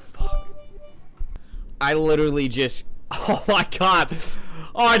 Fuck. I literally just... Oh my God.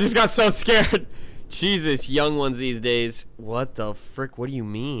 Oh, I just got so scared. Jesus, young ones these days. What the frick? What do you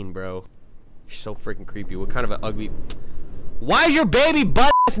mean, bro? You're so freaking creepy. What kind of an ugly... Why is your baby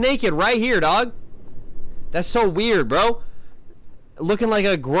butt-ass naked right here, dog? That's so weird, bro. Looking like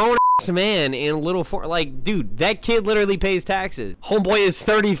a grown-ass man in a little... Like, dude, that kid literally pays taxes. Homeboy is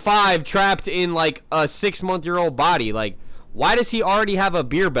 35, trapped in, like, a 6-month-year-old body. Like, why does he already have a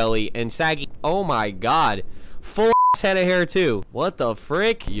beer belly and saggy... Oh, my God. Full head of hair too. What the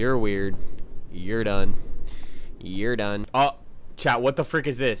frick? You're weird. You're done. You're done. Oh, chat, what the frick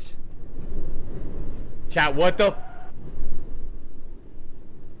is this? Chat, what the?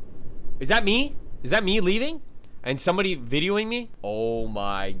 Is that me? Is that me leaving? And somebody videoing me? Oh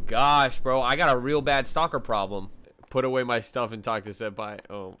my gosh, bro. I got a real bad stalker problem. Put away my stuff and talk to Senpai.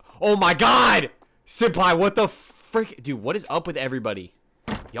 Oh my god! Senpai, what the frick? Dude, what is up with everybody?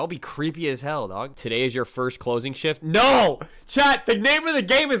 Y'all be creepy as hell, dog. Today is your first closing shift? No! Chat, the name of the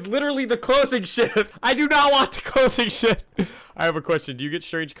game is literally the closing shift. I do not want the closing shift. I have a question. Do you get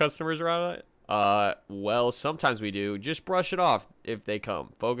strange customers around it? Well, sometimes we do. Just brush it off if they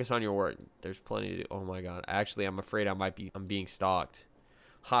come. Focus on your work. There's plenty to do. Oh my god. Actually, I'm afraid I'm being stalked.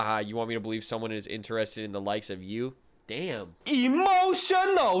 Haha, you want me to believe someone is interested in the likes of you? Damn.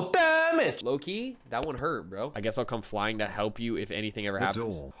 Emotional damage. Low-key, that one hurt, bro. I guess I'll come flying to help you if anything ever happens.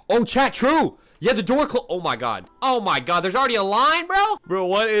 Door. Oh, chat, true. Yeah, the door closed. Oh my god. Oh my god, there's already a line, bro. Bro,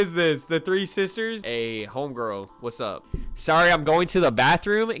 what is this? The three sisters? Hey, homegirl, what's up? Sorry, I'm going to the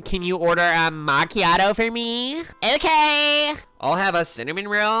bathroom. Can you order a macchiato for me? Okay. I'll have a cinnamon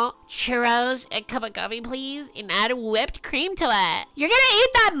roll. Churros, a cup of coffee, please, and add whipped cream to it. You're gonna eat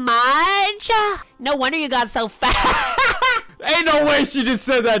that much? No wonder you got so fat. Ain't no way she just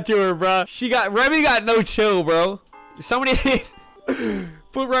said that to her, bro. Remy got no chill, bro. Somebody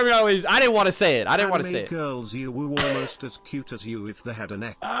put Remy on leash. I didn't want to say it. I didn't want to say it. Girls, you were almost as cute as you if they had a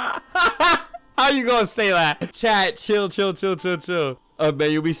neck. How you gonna say that? Chat, chill.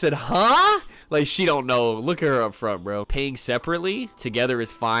 Mayumi said, huh? Like, she don't know. Look at her up front, bro. Paying separately, together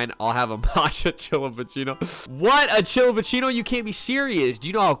is fine. I'll have a matcha chillibuccino. What? A chillibuccino? You can't be serious. Do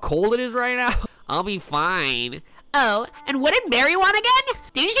you know how cold it is right now? I'll be fine. Oh, and what did Mary want again?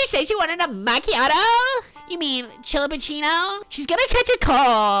 Didn't she say she wanted a macchiato? You mean chillibuccino? She's gonna catch a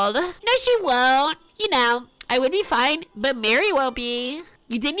cold. No, she won't. You know, I would be fine, but Mary won't be.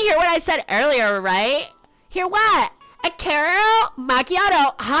 You didn't hear what I said earlier, right? Hear what? A caramel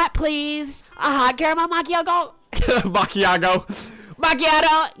macchiato. Hot, please. A hot caramel macchiato. Macchiato.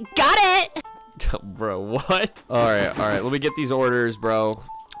 Got it. Bro, what? All right. Let me get these orders, bro.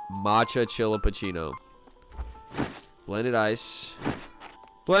 Matcha chillibuccino. Blended ice,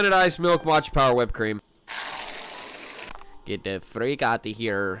 milk, matcha power, whipped cream. Get the freak out of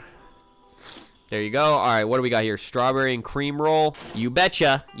here. There you go. All right, what do we got here? Strawberry and cream roll. You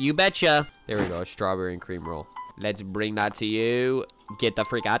betcha. There we go. Strawberry and cream roll. Let's bring that to you. Get the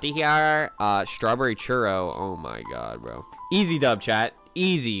freak out of here. Strawberry churro. Oh my god, bro. Easy dub, chat.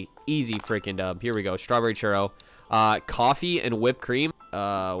 Easy freaking dub. Here we go. Strawberry churro. Coffee and whipped cream.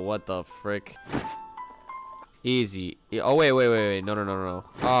 What the frick? Easy. Oh, wait. No.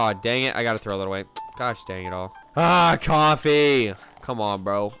 Oh, dang it. I gotta throw that away. Gosh, dang it all. Coffee. Come on,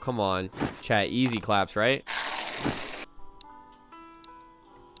 bro. Come on. Chat, easy claps, right?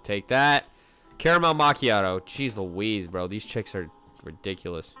 Take that. Caramel macchiato. Jeez Louise, bro. These chicks are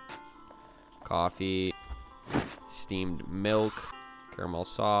ridiculous. Coffee. Steamed milk. Caramel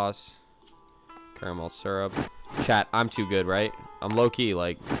sauce. Caramel syrup. Chat, I'm too good, right? I'm low-key,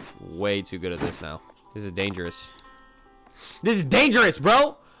 like, way too good at this now. This is dangerous. This is dangerous,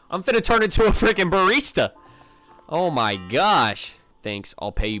 bro! I'm finna turn into a freaking barista. Oh my gosh. Thanks,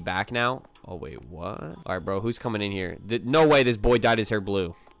 I'll pay you back now. Oh, wait, what? Alright, bro, who's coming in here? No way this boy dyed his hair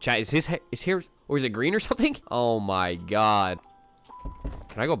blue. Chat, is his hair, or is it green or something? Oh my god.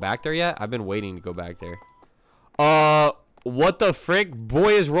 Can I go back there yet? I've been waiting to go back there. What the frick?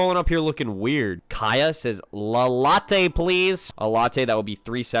 Boy is rolling up here looking weird. Kaya says, la latte, please. A latte, that would be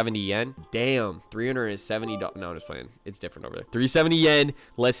 370 yen. Damn, $370. No, I'm just playing. It's different over there. 370 yen.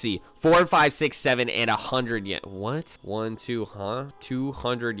 Let's see. 4, 5, 6, 7, and 100 yen. What? 1, 2, huh?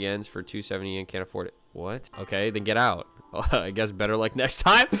 200 yens for 270 yen. Can't afford it. What? Okay, then get out. I guess better luck next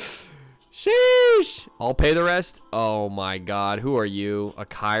time. Sheesh. I'll pay the rest. Oh my god. Who are you?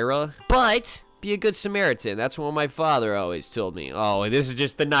 Akira? But be a good Samaritan. That's what my father always told me. Oh, this is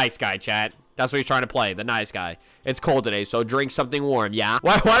just the nice guy, chat. That's what he's trying to play, the nice guy. It's cold today, so drink something warm, yeah?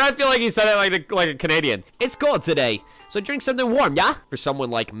 Why do I feel like he said it like a Canadian? It's cold today, so drink something warm, yeah? For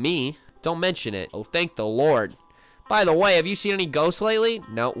someone like me, don't mention it. Oh, thank the Lord. By the way, have you seen any ghosts lately?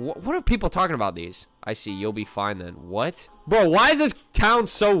 No. What are people talking about these? I see. You'll be fine then. What? Bro, why is this town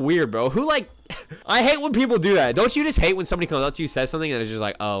so weird, bro? Who, like... I hate when people do that. Don't you just hate when somebody comes up to you, says something, and it's just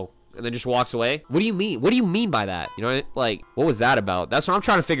like, oh... and then just walks away? What do you mean? What do you mean by that? You know, like, what was that about? That's what I'm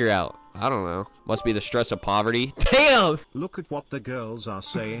trying to figure out. I don't know. Must be the stress of poverty. Damn! Look at what the girls are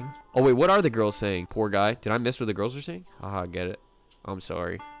saying. Oh, wait, what are the girls saying? Poor guy. Did I miss what the girls are saying? Haha, get it. I'm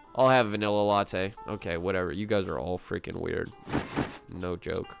sorry. I'll have a vanilla latte. Okay, whatever. You guys are all freaking weird. No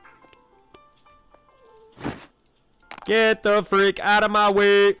joke. Get the freak out of my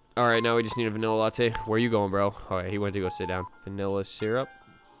way. All right, now we just need a vanilla latte. Where are you going, bro? All right, he went to go sit down. Vanilla syrup.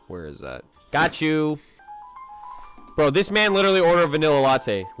 Where is that? Got you. Bro, this man literally ordered a vanilla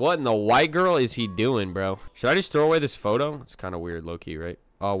latte. What in the white girl is he doing, bro? Should I just throw away this photo? It's kind of weird, low-key, right?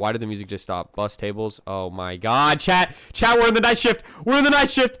 Oh, why did the music just stop? Bus tables. Oh, my God. Chat, we're in the night shift. We're in the night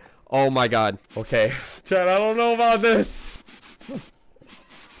shift. Oh, my God. Okay. Chat, I don't know about this.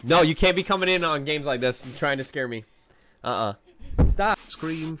 No, you can't be coming in on games like this and trying to scare me. Stop.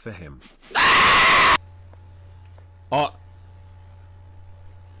 Scream for him. Oh.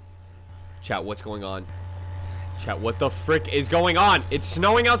 Chat, what's going on? Chat, what the frick is going on? It's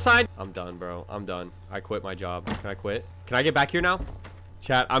snowing outside. I'm done, bro. I'm done. I quit my job. Can I quit? Can I get back here now?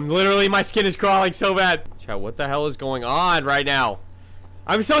 Chat, I'm literally, my skin is crawling so bad. Chat, what the hell is going on right now?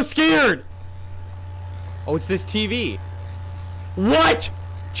 I'm so scared. Oh, it's this TV. What?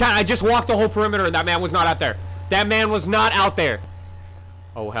 Chat, I just walked the whole perimeter and that man was not out there. That man was not out there.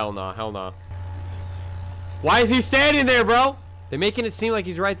 Oh, hell no, hell no. Why is he standing there, bro? They're making it seem like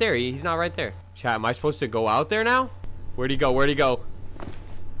he's right there. He's not right there. Chat, am I supposed to go out there now? Where'd he go? Where'd he go?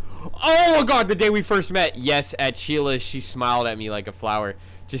 Oh my God, the day we first met. Yes, at Sheila's, she smiled at me like a flower.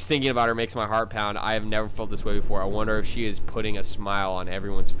 Just thinking about her makes my heart pound. I have never felt this way before. I wonder if she is putting a smile on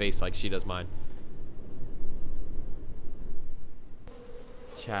everyone's face like she does mine.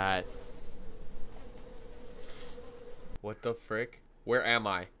 Chat. What the frick? Where am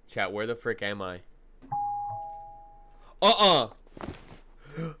I? Chat, where the frick am I?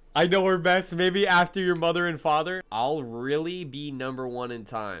 I know her best. Maybe after your mother and father. I'll really be #1 in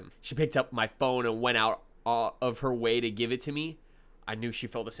time. She picked up my phone and went out of her way to give it to me. I knew she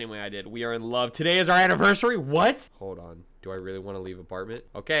felt the same way I did. We are in love. Today is our anniversary. What? Hold on. Do I really want to leave apartment?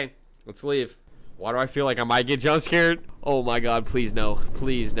 Okay, let's leave. Why do I feel like I might get jump scared? Oh my God, please no.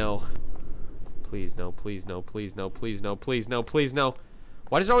 Please no. Please no, please no, please no, please no, please no, please no.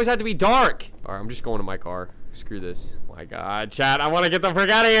 Why does it always have to be dark? All right, I'm just going to my car. Screw this. Oh my God, chat, I want to get the frick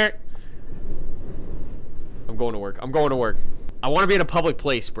out of here. I'm going to work. I'm going to work. I want to be in a public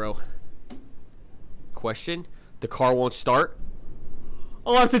place, bro. Question? The car won't start?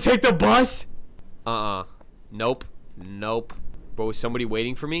 I'll have to take the bus? Nope. Nope. Bro, is somebody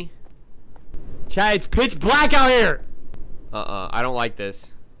waiting for me? Chat, it's pitch black out here. I don't like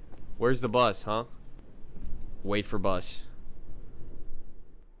this. Where's the bus, huh? Wait for bus.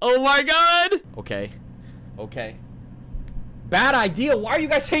 Oh my God. Okay. Okay. Bad idea. Why are you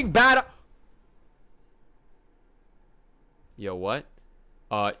guys saying bad? Yo, what?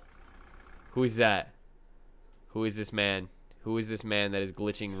 Who is that? Who is this man? Who is this man that is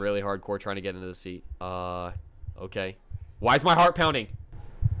glitching really hardcore trying to get into the seat? Okay. Why is my heart pounding?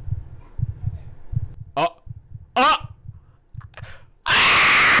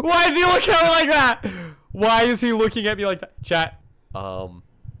 Why is he looking at me like that? Why is he looking at me like that? Chat.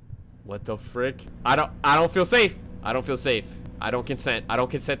 What the frick? I don't feel safe. I don't feel safe. I don't consent. I don't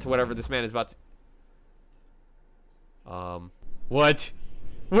consent to whatever this man is about to. What?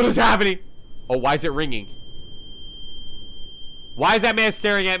 What is happening? Oh, why is it ringing? Why is that man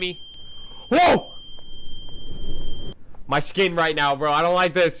staring at me? Whoa! My skin right now, bro. I don't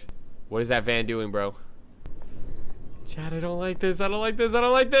like this. What is that van doing, bro? Chat, I don't like this. I don't like this. I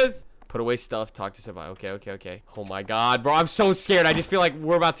don't like this. Put away stuff. Talk to somebody. Okay, okay, okay. Oh my God, bro. I'm so scared. I just feel like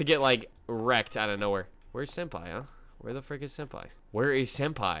we're about to get, like, wrecked out of nowhere. Where's Senpai, huh? Where the frick is Senpai? Where is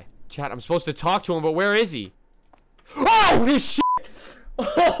Senpai? Chat, I'm supposed to talk to him, but where is he? Oh, this shit!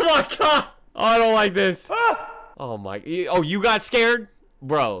 Oh my God! Oh, I don't like this. Oh my... Oh, you got scared?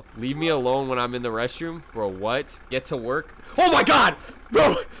 Bro, leave me alone when I'm in the restroom? Bro, what? Get to work? Oh my God!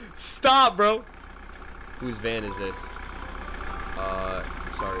 Bro, stop, bro. Whose van is this?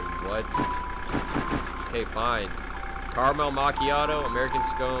 Sorry, what? Okay, fine. Caramel macchiato, American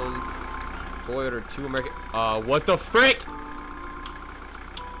scone. Boy ordered 2 American... what the frick?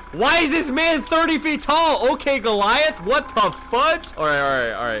 Why is this man 30 feet tall? Okay, Goliath, what the fudge?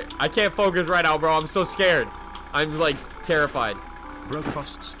 Alright. I can't focus right now, bro. I'm so scared. I'm, like, terrified. Bro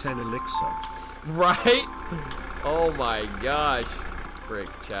costs 10 elixir. Right? Oh my gosh. Frick,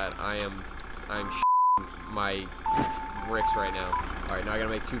 chat. I'm my bricks right now. Alright, now I gotta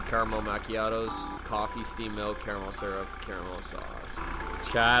make 2 caramel macchiatos, coffee, steamed milk, caramel syrup, caramel sauce.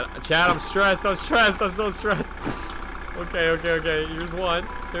 Chat, I'm stressed. I'm so stressed. Okay. Here's 1.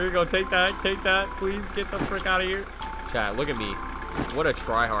 There you go. Take that. Please get the frick out of here. Chat, look at me. What a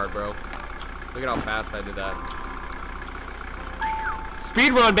tryhard, bro. Look at how fast I did that.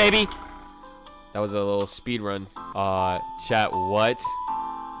 Speed run, baby. That was a little speed run. Chat, what?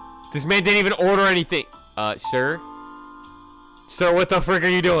 This man didn't even order anything. Sir? Sir, what the frick are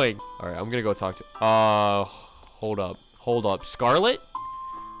you doing? Alright, I'm gonna go talk to... hold up. Scarlet?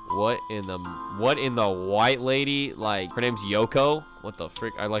 What in the white lady? Like, her name's Yoko? What the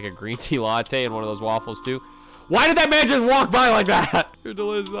frick? I like a green tea latte and one of those waffles, too. Why did that man just walk by like that? You're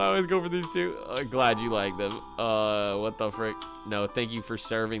delicious. I always go for these two. Glad you like them. What the frick? No, thank you for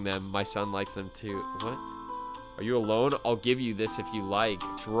serving them. My son likes them too. What? Are you alone? I'll give you this if you like.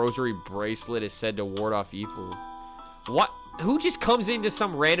 This rosary bracelet is said to ward off evil. What? Who just comes into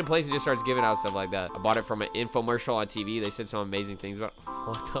some random place and just starts giving out stuff like that? I bought it from an infomercial on TV. They said some amazing things about it.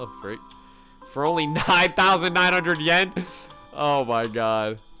 What the frick? For only 9,900 yen? Oh my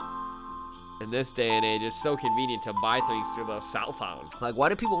god. In this day and age, it's so convenient to buy things through the cell phone. Like, why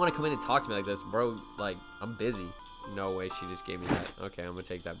do people want to come in and talk to me like this? Bro, like, I'm busy. No way, she just gave me that. Okay, I'm gonna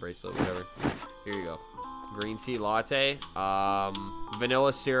take that bracelet, whatever. Here you go. Green tea latte.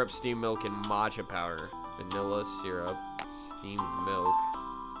 Vanilla syrup, steamed milk, and matcha powder. Vanilla syrup, steamed milk.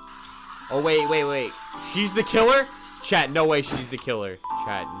 Oh, wait. She's the killer? Chat, no way she's the killer.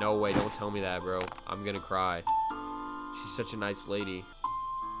 Chat, no way. Don't tell me that, bro. I'm gonna cry. She's such a nice lady.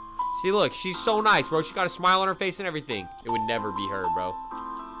 See, look, she's so nice, bro. She got a smile on her face and everything. It would never be her, bro.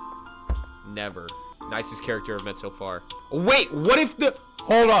 Never. Nicest character I've met so far. Wait, what if the...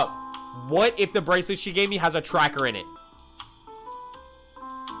 Hold up. What if the bracelet she gave me has a tracker in it?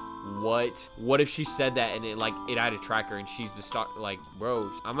 What if she said that and it had a tracker and she's the stock? Like,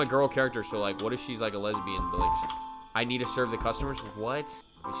 bro, I'm a girl character, so like, what if she's like a lesbian? But like, I need to serve the customers? What?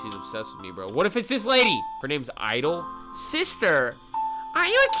 Like, she's obsessed with me, bro. What if it's this lady? Her name's Idol. Sister, are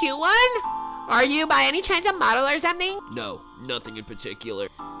you a cute one? Are you by any chance a model or something? No, nothing in particular.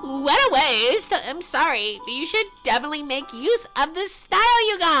 What a waste. I'm sorry. You should definitely make use of the style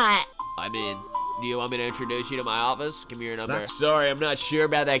you got. I'm in. Do you want me to introduce you to my office? Give me your number. That's- Sorry, I'm not sure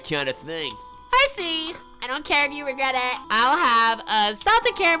about that kind of thing. I see. I don't care if you regret it. I'll have a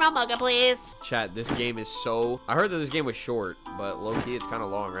salted caramel mocha, please. Chat, this game is so... I heard that this game was short, but low-key it's kind of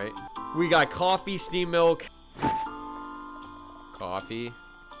long, right? We got coffee, steamed milk. Coffee.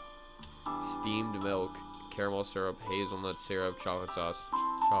 Steamed milk. Caramel syrup, hazelnut syrup, chocolate sauce.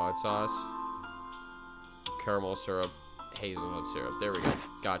 Chocolate sauce. Caramel syrup, hazelnut syrup. There we go.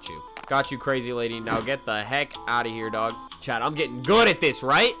 Got you. Got you, crazy lady. Now get the heck out of here, dog. Chat, I'm getting good at this,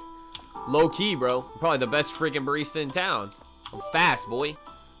 right? Low-key, bro. I'm probably the best freaking barista in town. I'm fast, boy.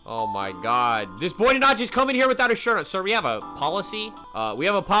 Oh, my God. This boy did not just come in here without a shirt on. Sir, we have a policy. We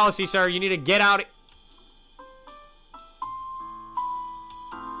have a policy, sir. You need to get out.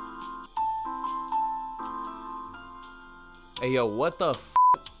 Hey, yo, what the f?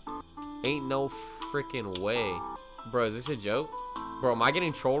 Ain't no freaking way. Bro, is this a joke? Bro, am I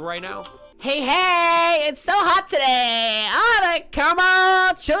getting trolled right now? Hey, it's so hot today. I'll have a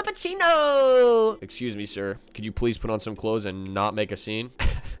caramel chilippuccino. Excuse me, sir. Could you please put on some clothes and not make a scene?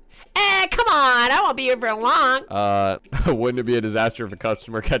 Come on. I won't be here for long. Wouldn't it be a disaster if a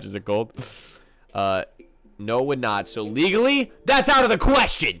customer catches a cold? No, it would not. So legally, that's out of the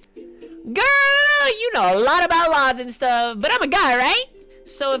question. Girl, you know a lot about laws and stuff, but I'm a guy, right?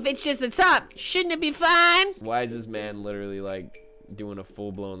 So if it's just the top, shouldn't it be fine? Why is this man literally, like, doing a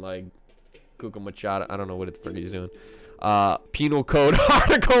full-blown, like, Cuca Machado? I don't know what the frick he's doing. Penal Code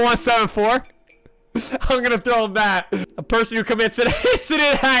Article 174. I'm gonna throw him that. A person who commits an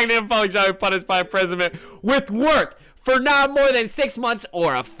incident hanged in public shall be punished by imprisonment with work for not more than 6 months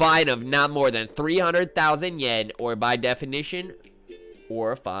or a fine of not more than 300,000 yen, or by definition,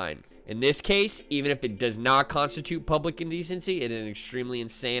 or a fine. In this case, even if it does not constitute public indecency, it is an extremely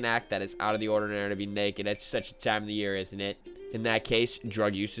insane act that is out of the ordinary to be naked at such a time of the year, isn't it? In that case,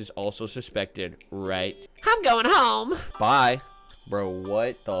 drug use is also suspected, right? I'm going home. Bye. Bro,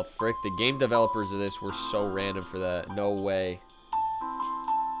 what the frick? The game developers of this were so random for that. No way.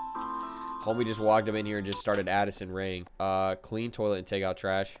 Homie just walked up in here and just started Addison Raying. Clean toilet and take out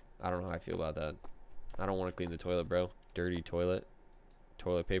trash. I don't know how I feel about that. I don't want to clean the toilet, bro. Dirty toilet.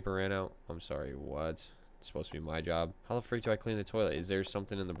 Toilet paper ran out. I'm sorry, what? It's supposed to be my job. How the frick do I clean the toilet? Is there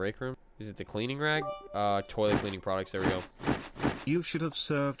something in the break room? Is it the cleaning rag? Toilet cleaning products. There we go. You should have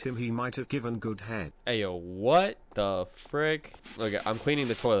served him. He might have given good head. Hey, yo, what the frick? Look, I'm cleaning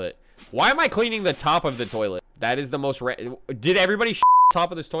the toilet. Why am I cleaning the top of the toilet? That is the most did everybody top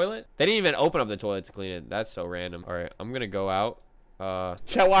of this toilet? They didn't even open up the toilet to clean it. That's so random. All right, I'm gonna go out.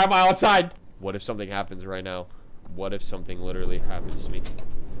 Chat, why am I outside? What if something happens right now? What if something literally happens to me?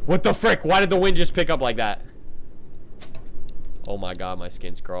 What the frick? Why did the wind just pick up like that? Oh my god, my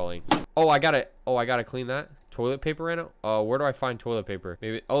skin's crawling. Oh, I gotta clean that. Toilet paper ran out? Where do I find toilet paper?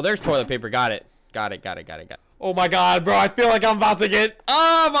 Maybe. Oh, there's toilet paper. Got it. Got it. Oh my god, bro. I feel like I'm about to get.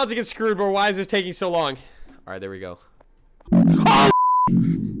 Oh, I'm about to get screwed, bro. Why is this taking so long? All right, there we go. Oh!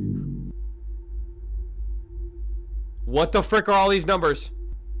 What the frick are all these numbers?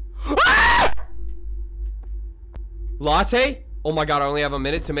 Ah! Latte? Oh my god, I only have a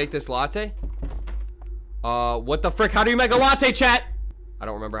minute to make this latte. What the frick? How do you make a latte, chat? I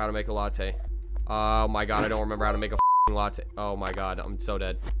don't remember how to make a latte. Oh my god, I don't remember how to make a latte. Oh my god, I'm so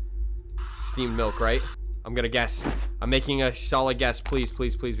dead. Steamed milk, right? I'm gonna guess. I'm making a solid guess. Please,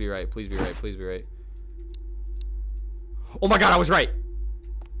 please, please be right. Please be right. Please be right. Oh my god, I was right.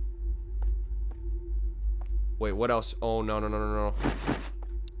 Wait, what else? Oh, no, no, no, no, no.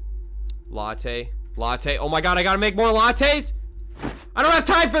 Latte. Latte. Oh my god, I gotta make more lattes? I don't have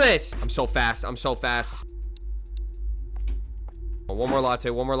time for this. I'm so fast. I'm so fast. Oh, one more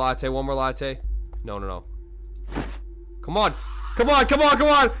latte. One more latte. One more latte. No, no, no. Come on. Come on, come on, come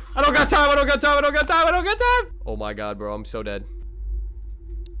on. I don't got time. I don't got time. I don't got time. I don't got time. Oh my god, bro. I'm so dead.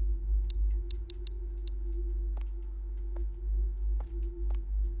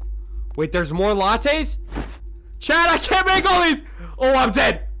 Wait, there's more lattes? Chad, I can't make all these. Oh, I'm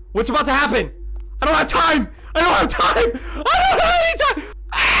dead. What's about to happen? I don't have time. I don't have time. I don't have any time.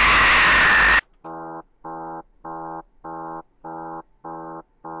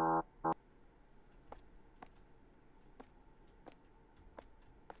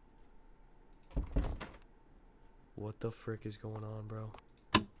 What the frick is going on, bro?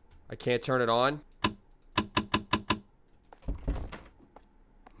 I can't turn it on.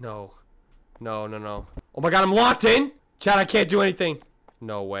 No. No, no, no. Oh my god, I'm locked in? Chat, I can't do anything.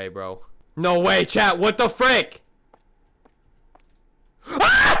 No way, bro. No way, chat. What the frick?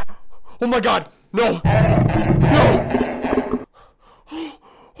 Ah! Oh my god. No. No.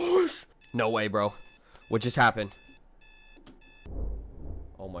 No way, bro. What just happened?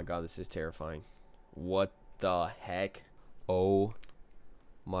 Oh my god, this is terrifying. What the heck? Oh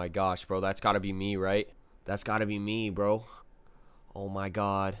my gosh, bro. That's gotta be me, right? That's gotta be me, bro. Oh my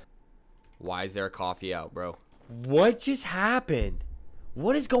god. Why is there a coffee out, bro? What just happened?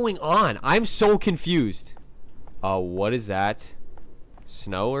 What is going on? I'm so confused. What is that?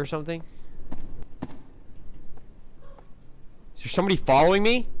 Snow or something? Is there somebody following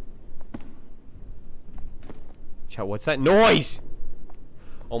me? Chat, what's that noise?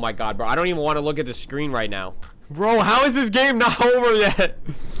 Oh my god, bro. I don't even want to look at the screen right now. Bro, how is this game not over yet?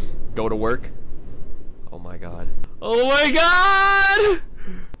 Go to work. Oh my god. Oh my god!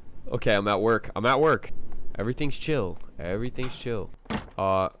 Okay, I'm at work. I'm at work. Everything's chill. Everything's chill.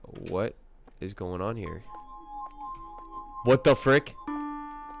 What is going on here? What the frick?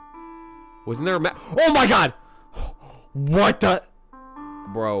 Wasn't there a oh my god! What the?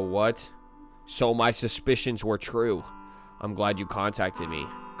 Bro, what? So my suspicions were true. I'm glad you contacted me.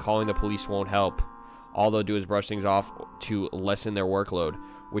 Calling the police won't help. All they'll do is brush things off to lessen their workload,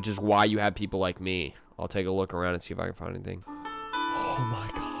 which is why you have people like me. I'll take a look around and see if I can find anything. Oh my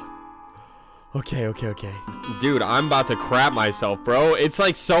god. Okay, okay, okay. Dude, I'm about to crap myself, bro. It's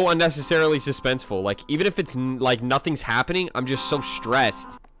like so unnecessarily suspenseful. Like, even if it's like nothing's happening, I'm just so stressed.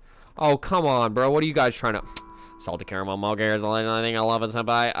 Oh, come on, bro. What are you guys trying to... Salted caramel mocha is the only thing I love it,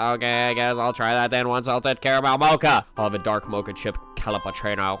 senpai. Okay, I guess I'll try that then. One salted caramel mocha. I'll have a dark mocha chip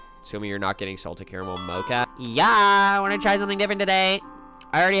cappuccino. Assuming you're not getting salted caramel mocha. Yeah, I want to try something different today.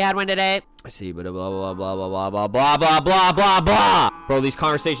 I already had one today. I see, but blah, blah, blah, blah, blah, blah, blah, blah, blah, blah, blah. Bro, these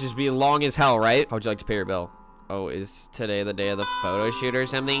conversations be long as hell, right? How would you like to pay your bill? Oh, is today the day of the photo shoot or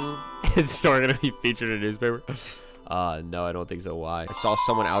something? Is the story gonna be featured in a newspaper? No, I don't think so. Why? I saw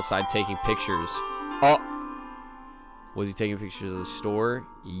someone outside taking pictures. Oh. Was he taking pictures of the store?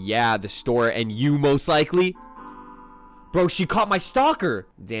 Yeah, the store, and you most likely. Bro, she caught my stalker.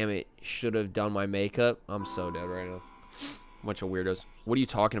 Damn it. Should have done my makeup. I'm so dead right now. Bunch of weirdos. What are you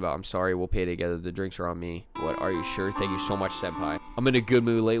talking about? I'm sorry. We'll pay together. The drinks are on me. What? Are you sure? Thank you so much, senpai. I'm in a good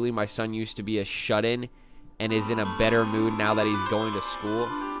mood lately. My son used to be a shut-in and is in a better mood now that he's going to school.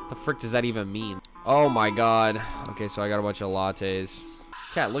 What the frick does that even mean? Oh my god. Okay, so I got a bunch of lattes.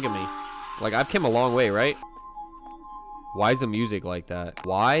 Cat, look at me. Like, I've come a long way, right? Why is the music like that?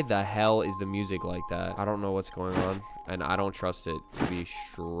 Why the hell is the music like that? I don't know what's going on, and I don't trust it, to be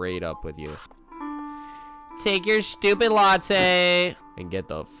straight up with you. Take your stupid latte and get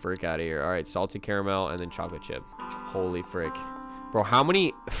the frick out of here. All right, salted caramel and then chocolate chip. Holy frick. Bro, how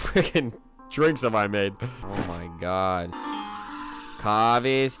many freaking drinks have I made? Oh my god.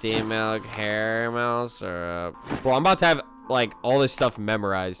 Coffee, steamed milk, caramel syrup. Bro, I'm about to have, like, all this stuff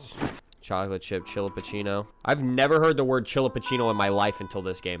memorized. Chocolate chip, chilipuccino. I've never heard the word chilipuccino in my life until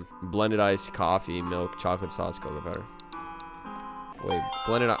this game. Blended iced coffee, milk, chocolate sauce, cocoa powder. Wait,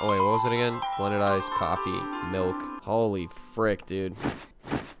 wait, what was it again? Blended iced coffee, milk. Holy frick, dude.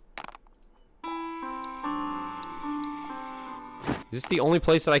 Is this the only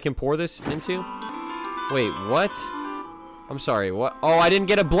place that I can pour this into? Wait, what? I'm sorry, what? Oh, I didn't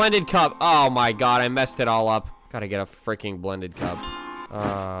get a blended cup. Oh my god, I messed it all up. Gotta get a freaking blended cup.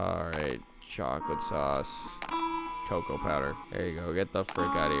 Alright. chocolate sauce, cocoa powder. There you go. Get the frick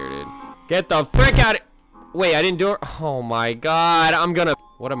out of here, dude. Get the frick out of... Wait, I didn't do it. Oh my god. I'm gonna...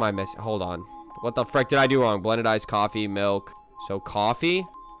 What am I missing? Hold on. What the frick did I do wrong? Blended ice, coffee, milk. So coffee,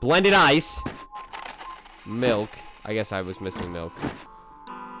 blended ice, milk. I guess I was missing milk.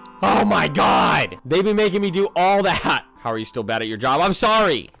 Oh my god. They've been making me do all that. How are you still bad at your job? I'm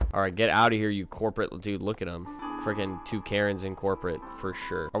sorry. All right, get out of here, you corporate dude. Look at him. Freaking 2 Karens in corporate for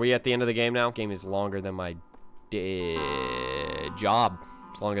sure. Are we at the end of the game now? Game is longer than my job.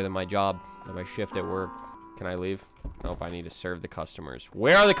 It's longer than my job, than my shift at work. Can I leave? Nope, I need to serve the customers.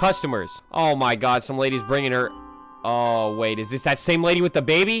 Where are the customers? Oh my god, some lady's bringing her... Oh, wait, is this that same lady with the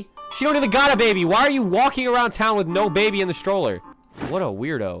baby? She don't even got a baby. Why are you walking around town with no baby in the stroller? What a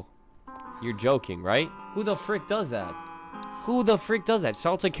weirdo. You're joking, right? Who the frick does that? Who the frick does that?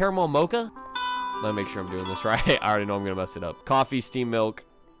 Salted caramel mocha? Let me make sure I'm doing this right. I already know I'm gonna mess it up. Coffee, steamed milk,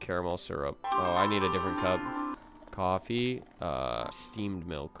 caramel syrup. Oh, I need a different cup. Coffee, steamed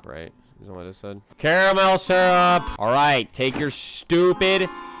milk, right? Is that what it said? Caramel syrup. All right, take your stupid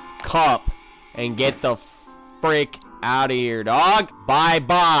cup and get the frick out of here, dog.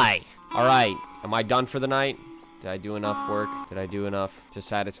 Bye-bye. All right, am I done for the night? Did I do enough work? Did I do enough to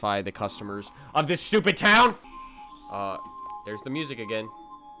satisfy the customers of this stupid town? There's the music again.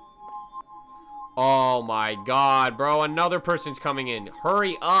 Oh my god, bro. Another person's coming in.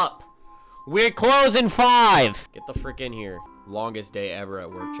 Hurry up. We're closing 5. Get the frick in here. Longest day ever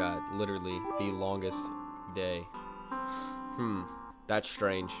at work, chat. Literally the longest day. That's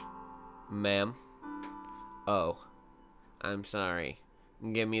strange. Ma'am. Oh. I'm sorry.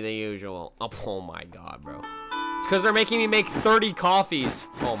 Give me the usual. Oh my god, bro. It's because they're making me make 30 coffees.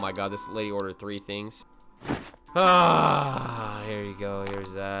 Oh my god, this lady ordered 3 things. Ah, here you go.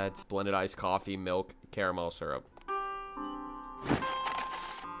 Here's that. Blended iced coffee, milk, caramel syrup.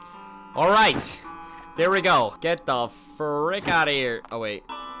 All right. There we go. Get the frick out of here. Oh, wait.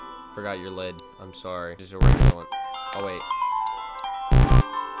 Forgot your lid. I'm sorry. This is a regular one. Oh, wait.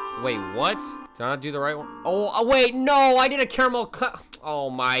 Wait, what? Did I not do the right one? Oh, wait. No, I did a caramel cut. Oh,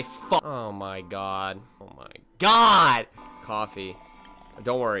 my fuck. Oh, my God. Oh, my God. Coffee.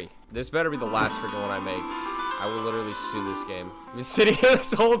 Don't worry. This better be the last freaking one I make. I will literally sue this game. I've been sitting here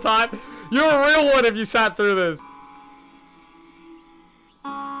this whole time. You're a real one if you sat through this.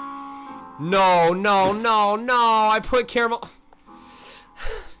 No, no, no, no. I put caramel.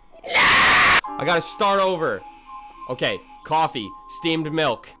 I gotta start over. Okay, coffee, steamed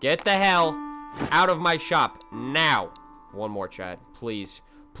milk. Get the hell out of my shop now. One more, chat. Please.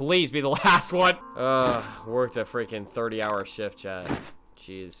 Please be the last one. Worked a freaking 30-hour shift, chat.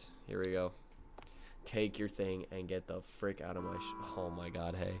 Jeez. Here we go. Take your thing and get the frick out of my oh my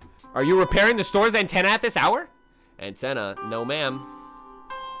god, hey. Are you repairing the store's antenna at this hour? Antenna? No, ma'am.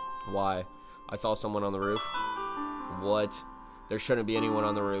 Why? I saw someone on the roof. What? There shouldn't be anyone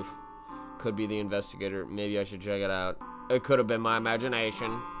on the roof. Could be the investigator. Maybe I should check it out. It could have been my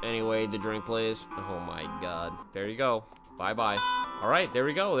imagination. Anyway, the drink, please. Oh my god. There you go. Bye-bye. Alright, there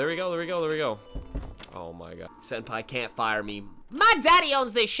we go. There we go. There we go. There we go. Oh my god. Senpai can't fire me. My daddy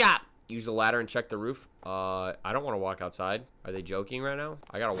owns this shop. Use the ladder and check the roof. I don't want to walk outside. Are they joking right now?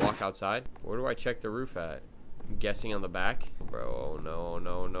 I gotta walk outside. Where do I check the roof at? I'm guessing on the back. Bro, oh no,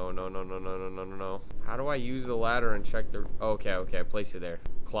 no, no, no, no, no, no, no, no, no, no. How do I use the ladder and check the... Okay, okay, I place it there.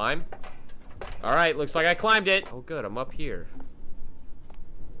 Climb. All right, looks like I climbed it. Oh, good, I'm up here.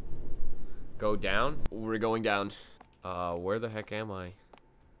 Go down. We're going down. Where the heck am I?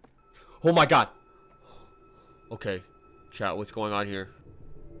 Oh my god. Okay, chat, what's going on here?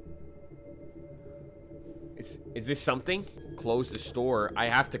 Is this something? Close the store. I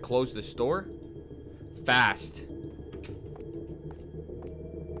have to close the store? Fast.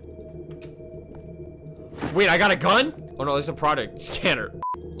 Wait, I got a gun? Oh no, there's a product scanner.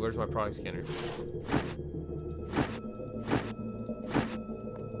 Where's my product scanner?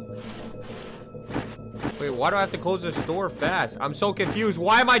 Wait, why do I have to close the store fast? I'm so confused.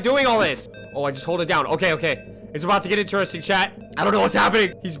 Why am I doing all this? Oh, I just hold it down. Okay, okay. It's about to get interesting, chat. I don't know what's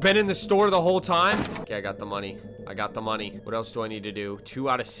happening. He's been in the store the whole time. Okay, I got the money. I got the money. What else do I need to do? 2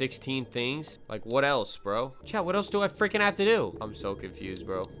 out of 16 things? Like, what else, bro? Chat, what else do I freaking have to do? I'm so confused,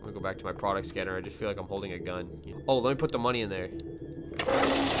 bro. I'm gonna go back to my product scanner. I just feel like I'm holding a gun. Oh, let me put the money in there.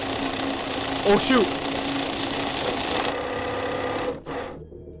 Oh, shoot.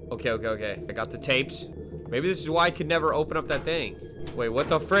 Okay, okay, okay. I got the tapes. Maybe this is why I could never open up that thing. Wait, what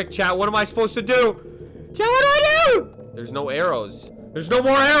the frick, chat? What am I supposed to do? Chat, what do I do? There's no arrows. There's no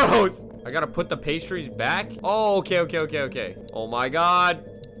more arrows. I gotta put the pastries back. Oh, okay, okay, okay, okay. Oh my god.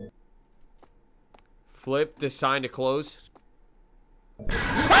 Flip this sign to close.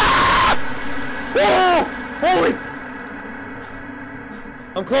 Ah! Oh! Holy...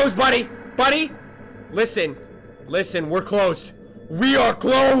 I'm closed, buddy. Buddy? Listen. Listen, we're closed. We are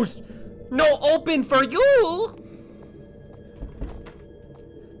closed. No open for you.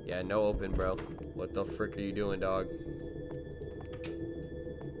 Yeah, no open, bro. What the frick are you doing, dog?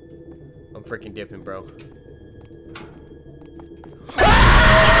 I'm freaking dipping, bro.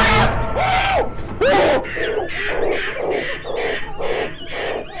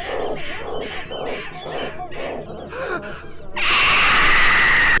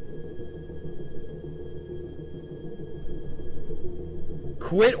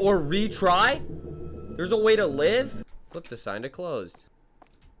 Quit or retry? There's a way to live? Flip the sign to closed.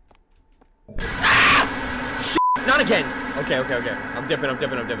 Ah! Shit, not again. Okay. I'm dipping.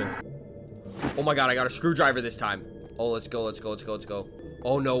 Oh my god, I got a screwdriver this time. Oh, let's go.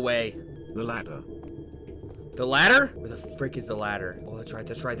 Oh, no way. The ladder. The ladder? Where the frick is the ladder? Oh, that's right.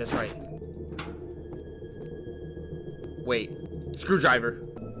 Wait. Screwdriver.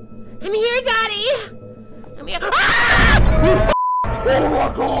 I'm here, Daddy. I'm here. Ah! Oh my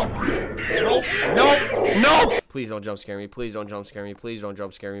god! Nope! Please don't jump scare me. Please don't jump scare me. Please don't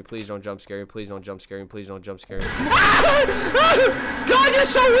jump scare me. Please don't jump scare me. Please don't jump scare me. Please don't jump scare me. God, you're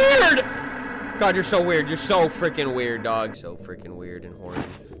so weird! God, you're so weird. You're so freaking weird, dog. So freaking weird and horny.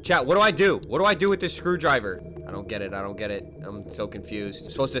 Chat, what do I do? What do I do with this screwdriver? I don't get it. I'm so confused.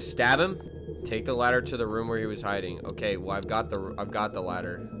 I'm supposed to stab him? Take the ladder to the room where he was hiding. Okay, well, I've got the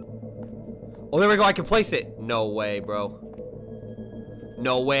ladder. Oh, there we go. I can place it. No way, bro.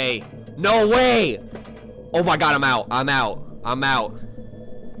 No way. Oh my god, I'm out.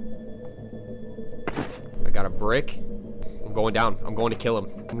 I got a brick. I'm going down. I'm going to kill him.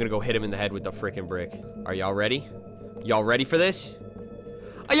 I'm gonna go hit him in the head with the freaking brick. Are y'all ready? Y'all ready for this?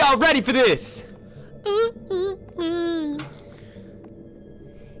 Are y'all ready for this?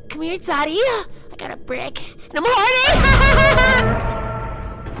 Come here, Daddy. I got a brick, and I'm horny.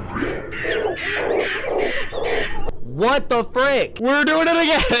 What the frick? We're doing it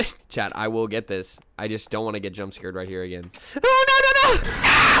again. Chat, I will get this. I just don't want to get jump scared right here again. Oh, no.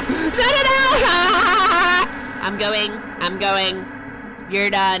 Ah! I'm going. You're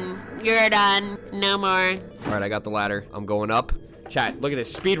done. No more. All right, I got the ladder. I'm going up. Chat, look at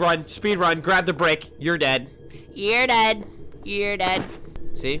this. Speed run. Grab the brick. You're dead. You're dead.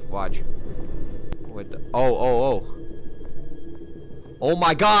 See? Watch. What the? Oh. Oh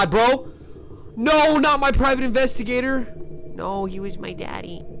my god, bro. No, not my private investigator. No, he was my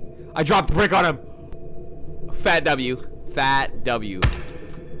daddy. I dropped the brick on him. Fat W.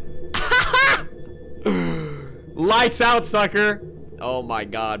 Lights out, sucker. Oh my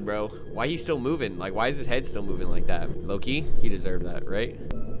god, bro. Why he still moving? Like, why is his head still moving like that? Low-key, he deserved that, right?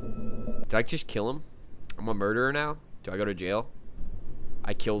 Did I just kill him? I'm a murderer now? Do I go to jail?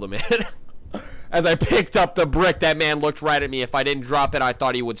 I killed a man. As I picked up the brick, that man looked right at me. If I didn't drop it, I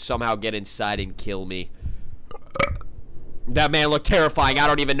thought he would somehow get inside and kill me. That man looked terrifying. I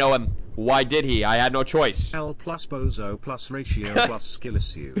don't even know him. Why did he? I had no choice. L plus bozo plus ratio plus skill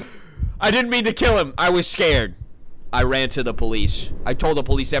issue. I didn't mean to kill him. I was scared. I ran to the police. I told the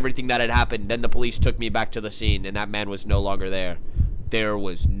police everything that had happened. Then the police took me back to the scene, and that man was no longer there. There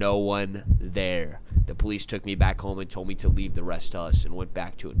was no one there. The police took me back home and told me to leave the rest to us and went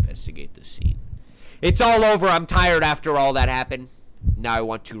back to investigate the scene. It's all over. I'm tired after all that happened. Now I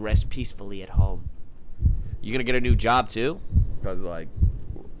want to rest peacefully at home. You gonna get a new job too? Because, like,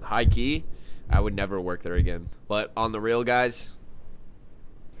 high key, I would never work there again. But on the real, guys,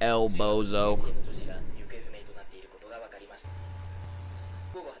 El Bozo.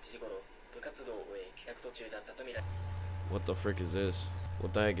 What the frick is this?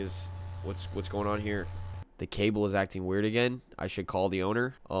 What the heck is... What's going on here? The cable is acting weird again. I should call the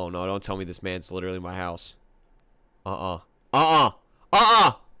owner. Oh no, don't tell me this man's literally my house.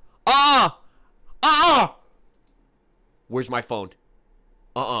 Where's my phone?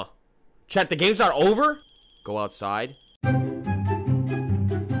 Chat, the game's not over? Go outside.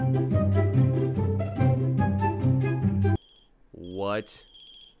 What?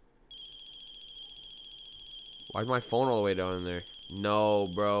 Why's my phone all the way down in there? No,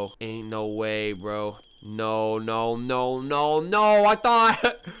 bro. Ain't no way, bro. No. I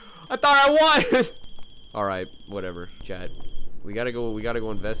thought I won. All right, whatever. Chat. We gotta go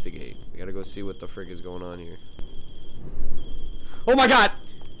investigate. We gotta go see what the frick is going on here. Oh my god.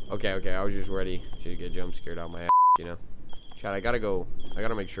 Okay. I was just ready to get jump scared out my ass, you know. Chat, I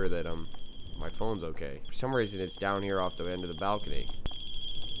gotta make sure that my phone's okay. For some reason it's down here off the end of the balcony.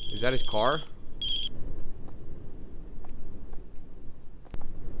 Is that his car?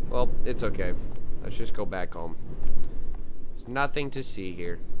 Well, it's okay. Let's just go back home. There's nothing to see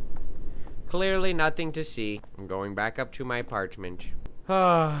here. Clearly nothing to see. I'm going back up to my apartment.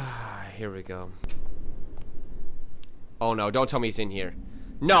 Here we go. Oh no, don't tell me he's in here.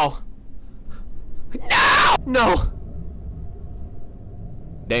 No! No! No!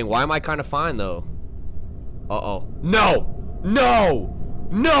 Dang, why am I kind of fine though? Uh-oh. No! No!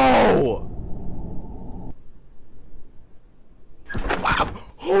 No! Wow!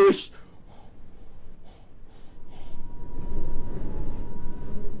 Holy sh...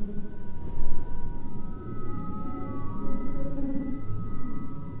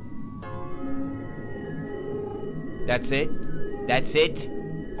 That's it? That's it?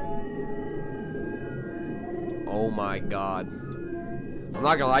 Oh my god. I'm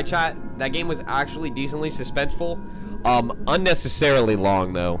not gonna lie, chat. That game was actually decently suspenseful. Unnecessarily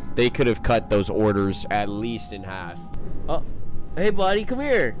long, though. They could have cut those orders at least in half. Oh, hey, buddy, come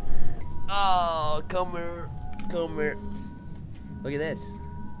here. Oh, come here. Come here. Look at this.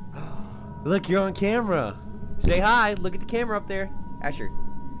 Look, you're on camera. Say hi. Look at the camera up there. Asher,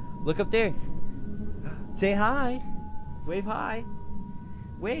 look up there. Say hi. Wave hi.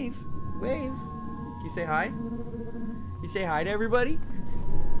 Wave. Wave. Can you say hi? You say hi to everybody?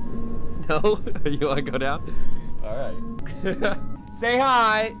 No? You want to go down? Alright. Say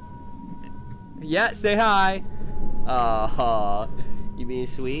hi. Yeah, say hi. You being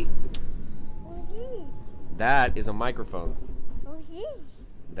sweet? What's this? That is a microphone. What's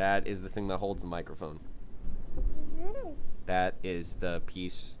this? That is the thing that holds the microphone. What's this? That is the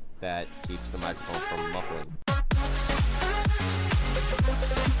piece that keeps the microphone from muffling.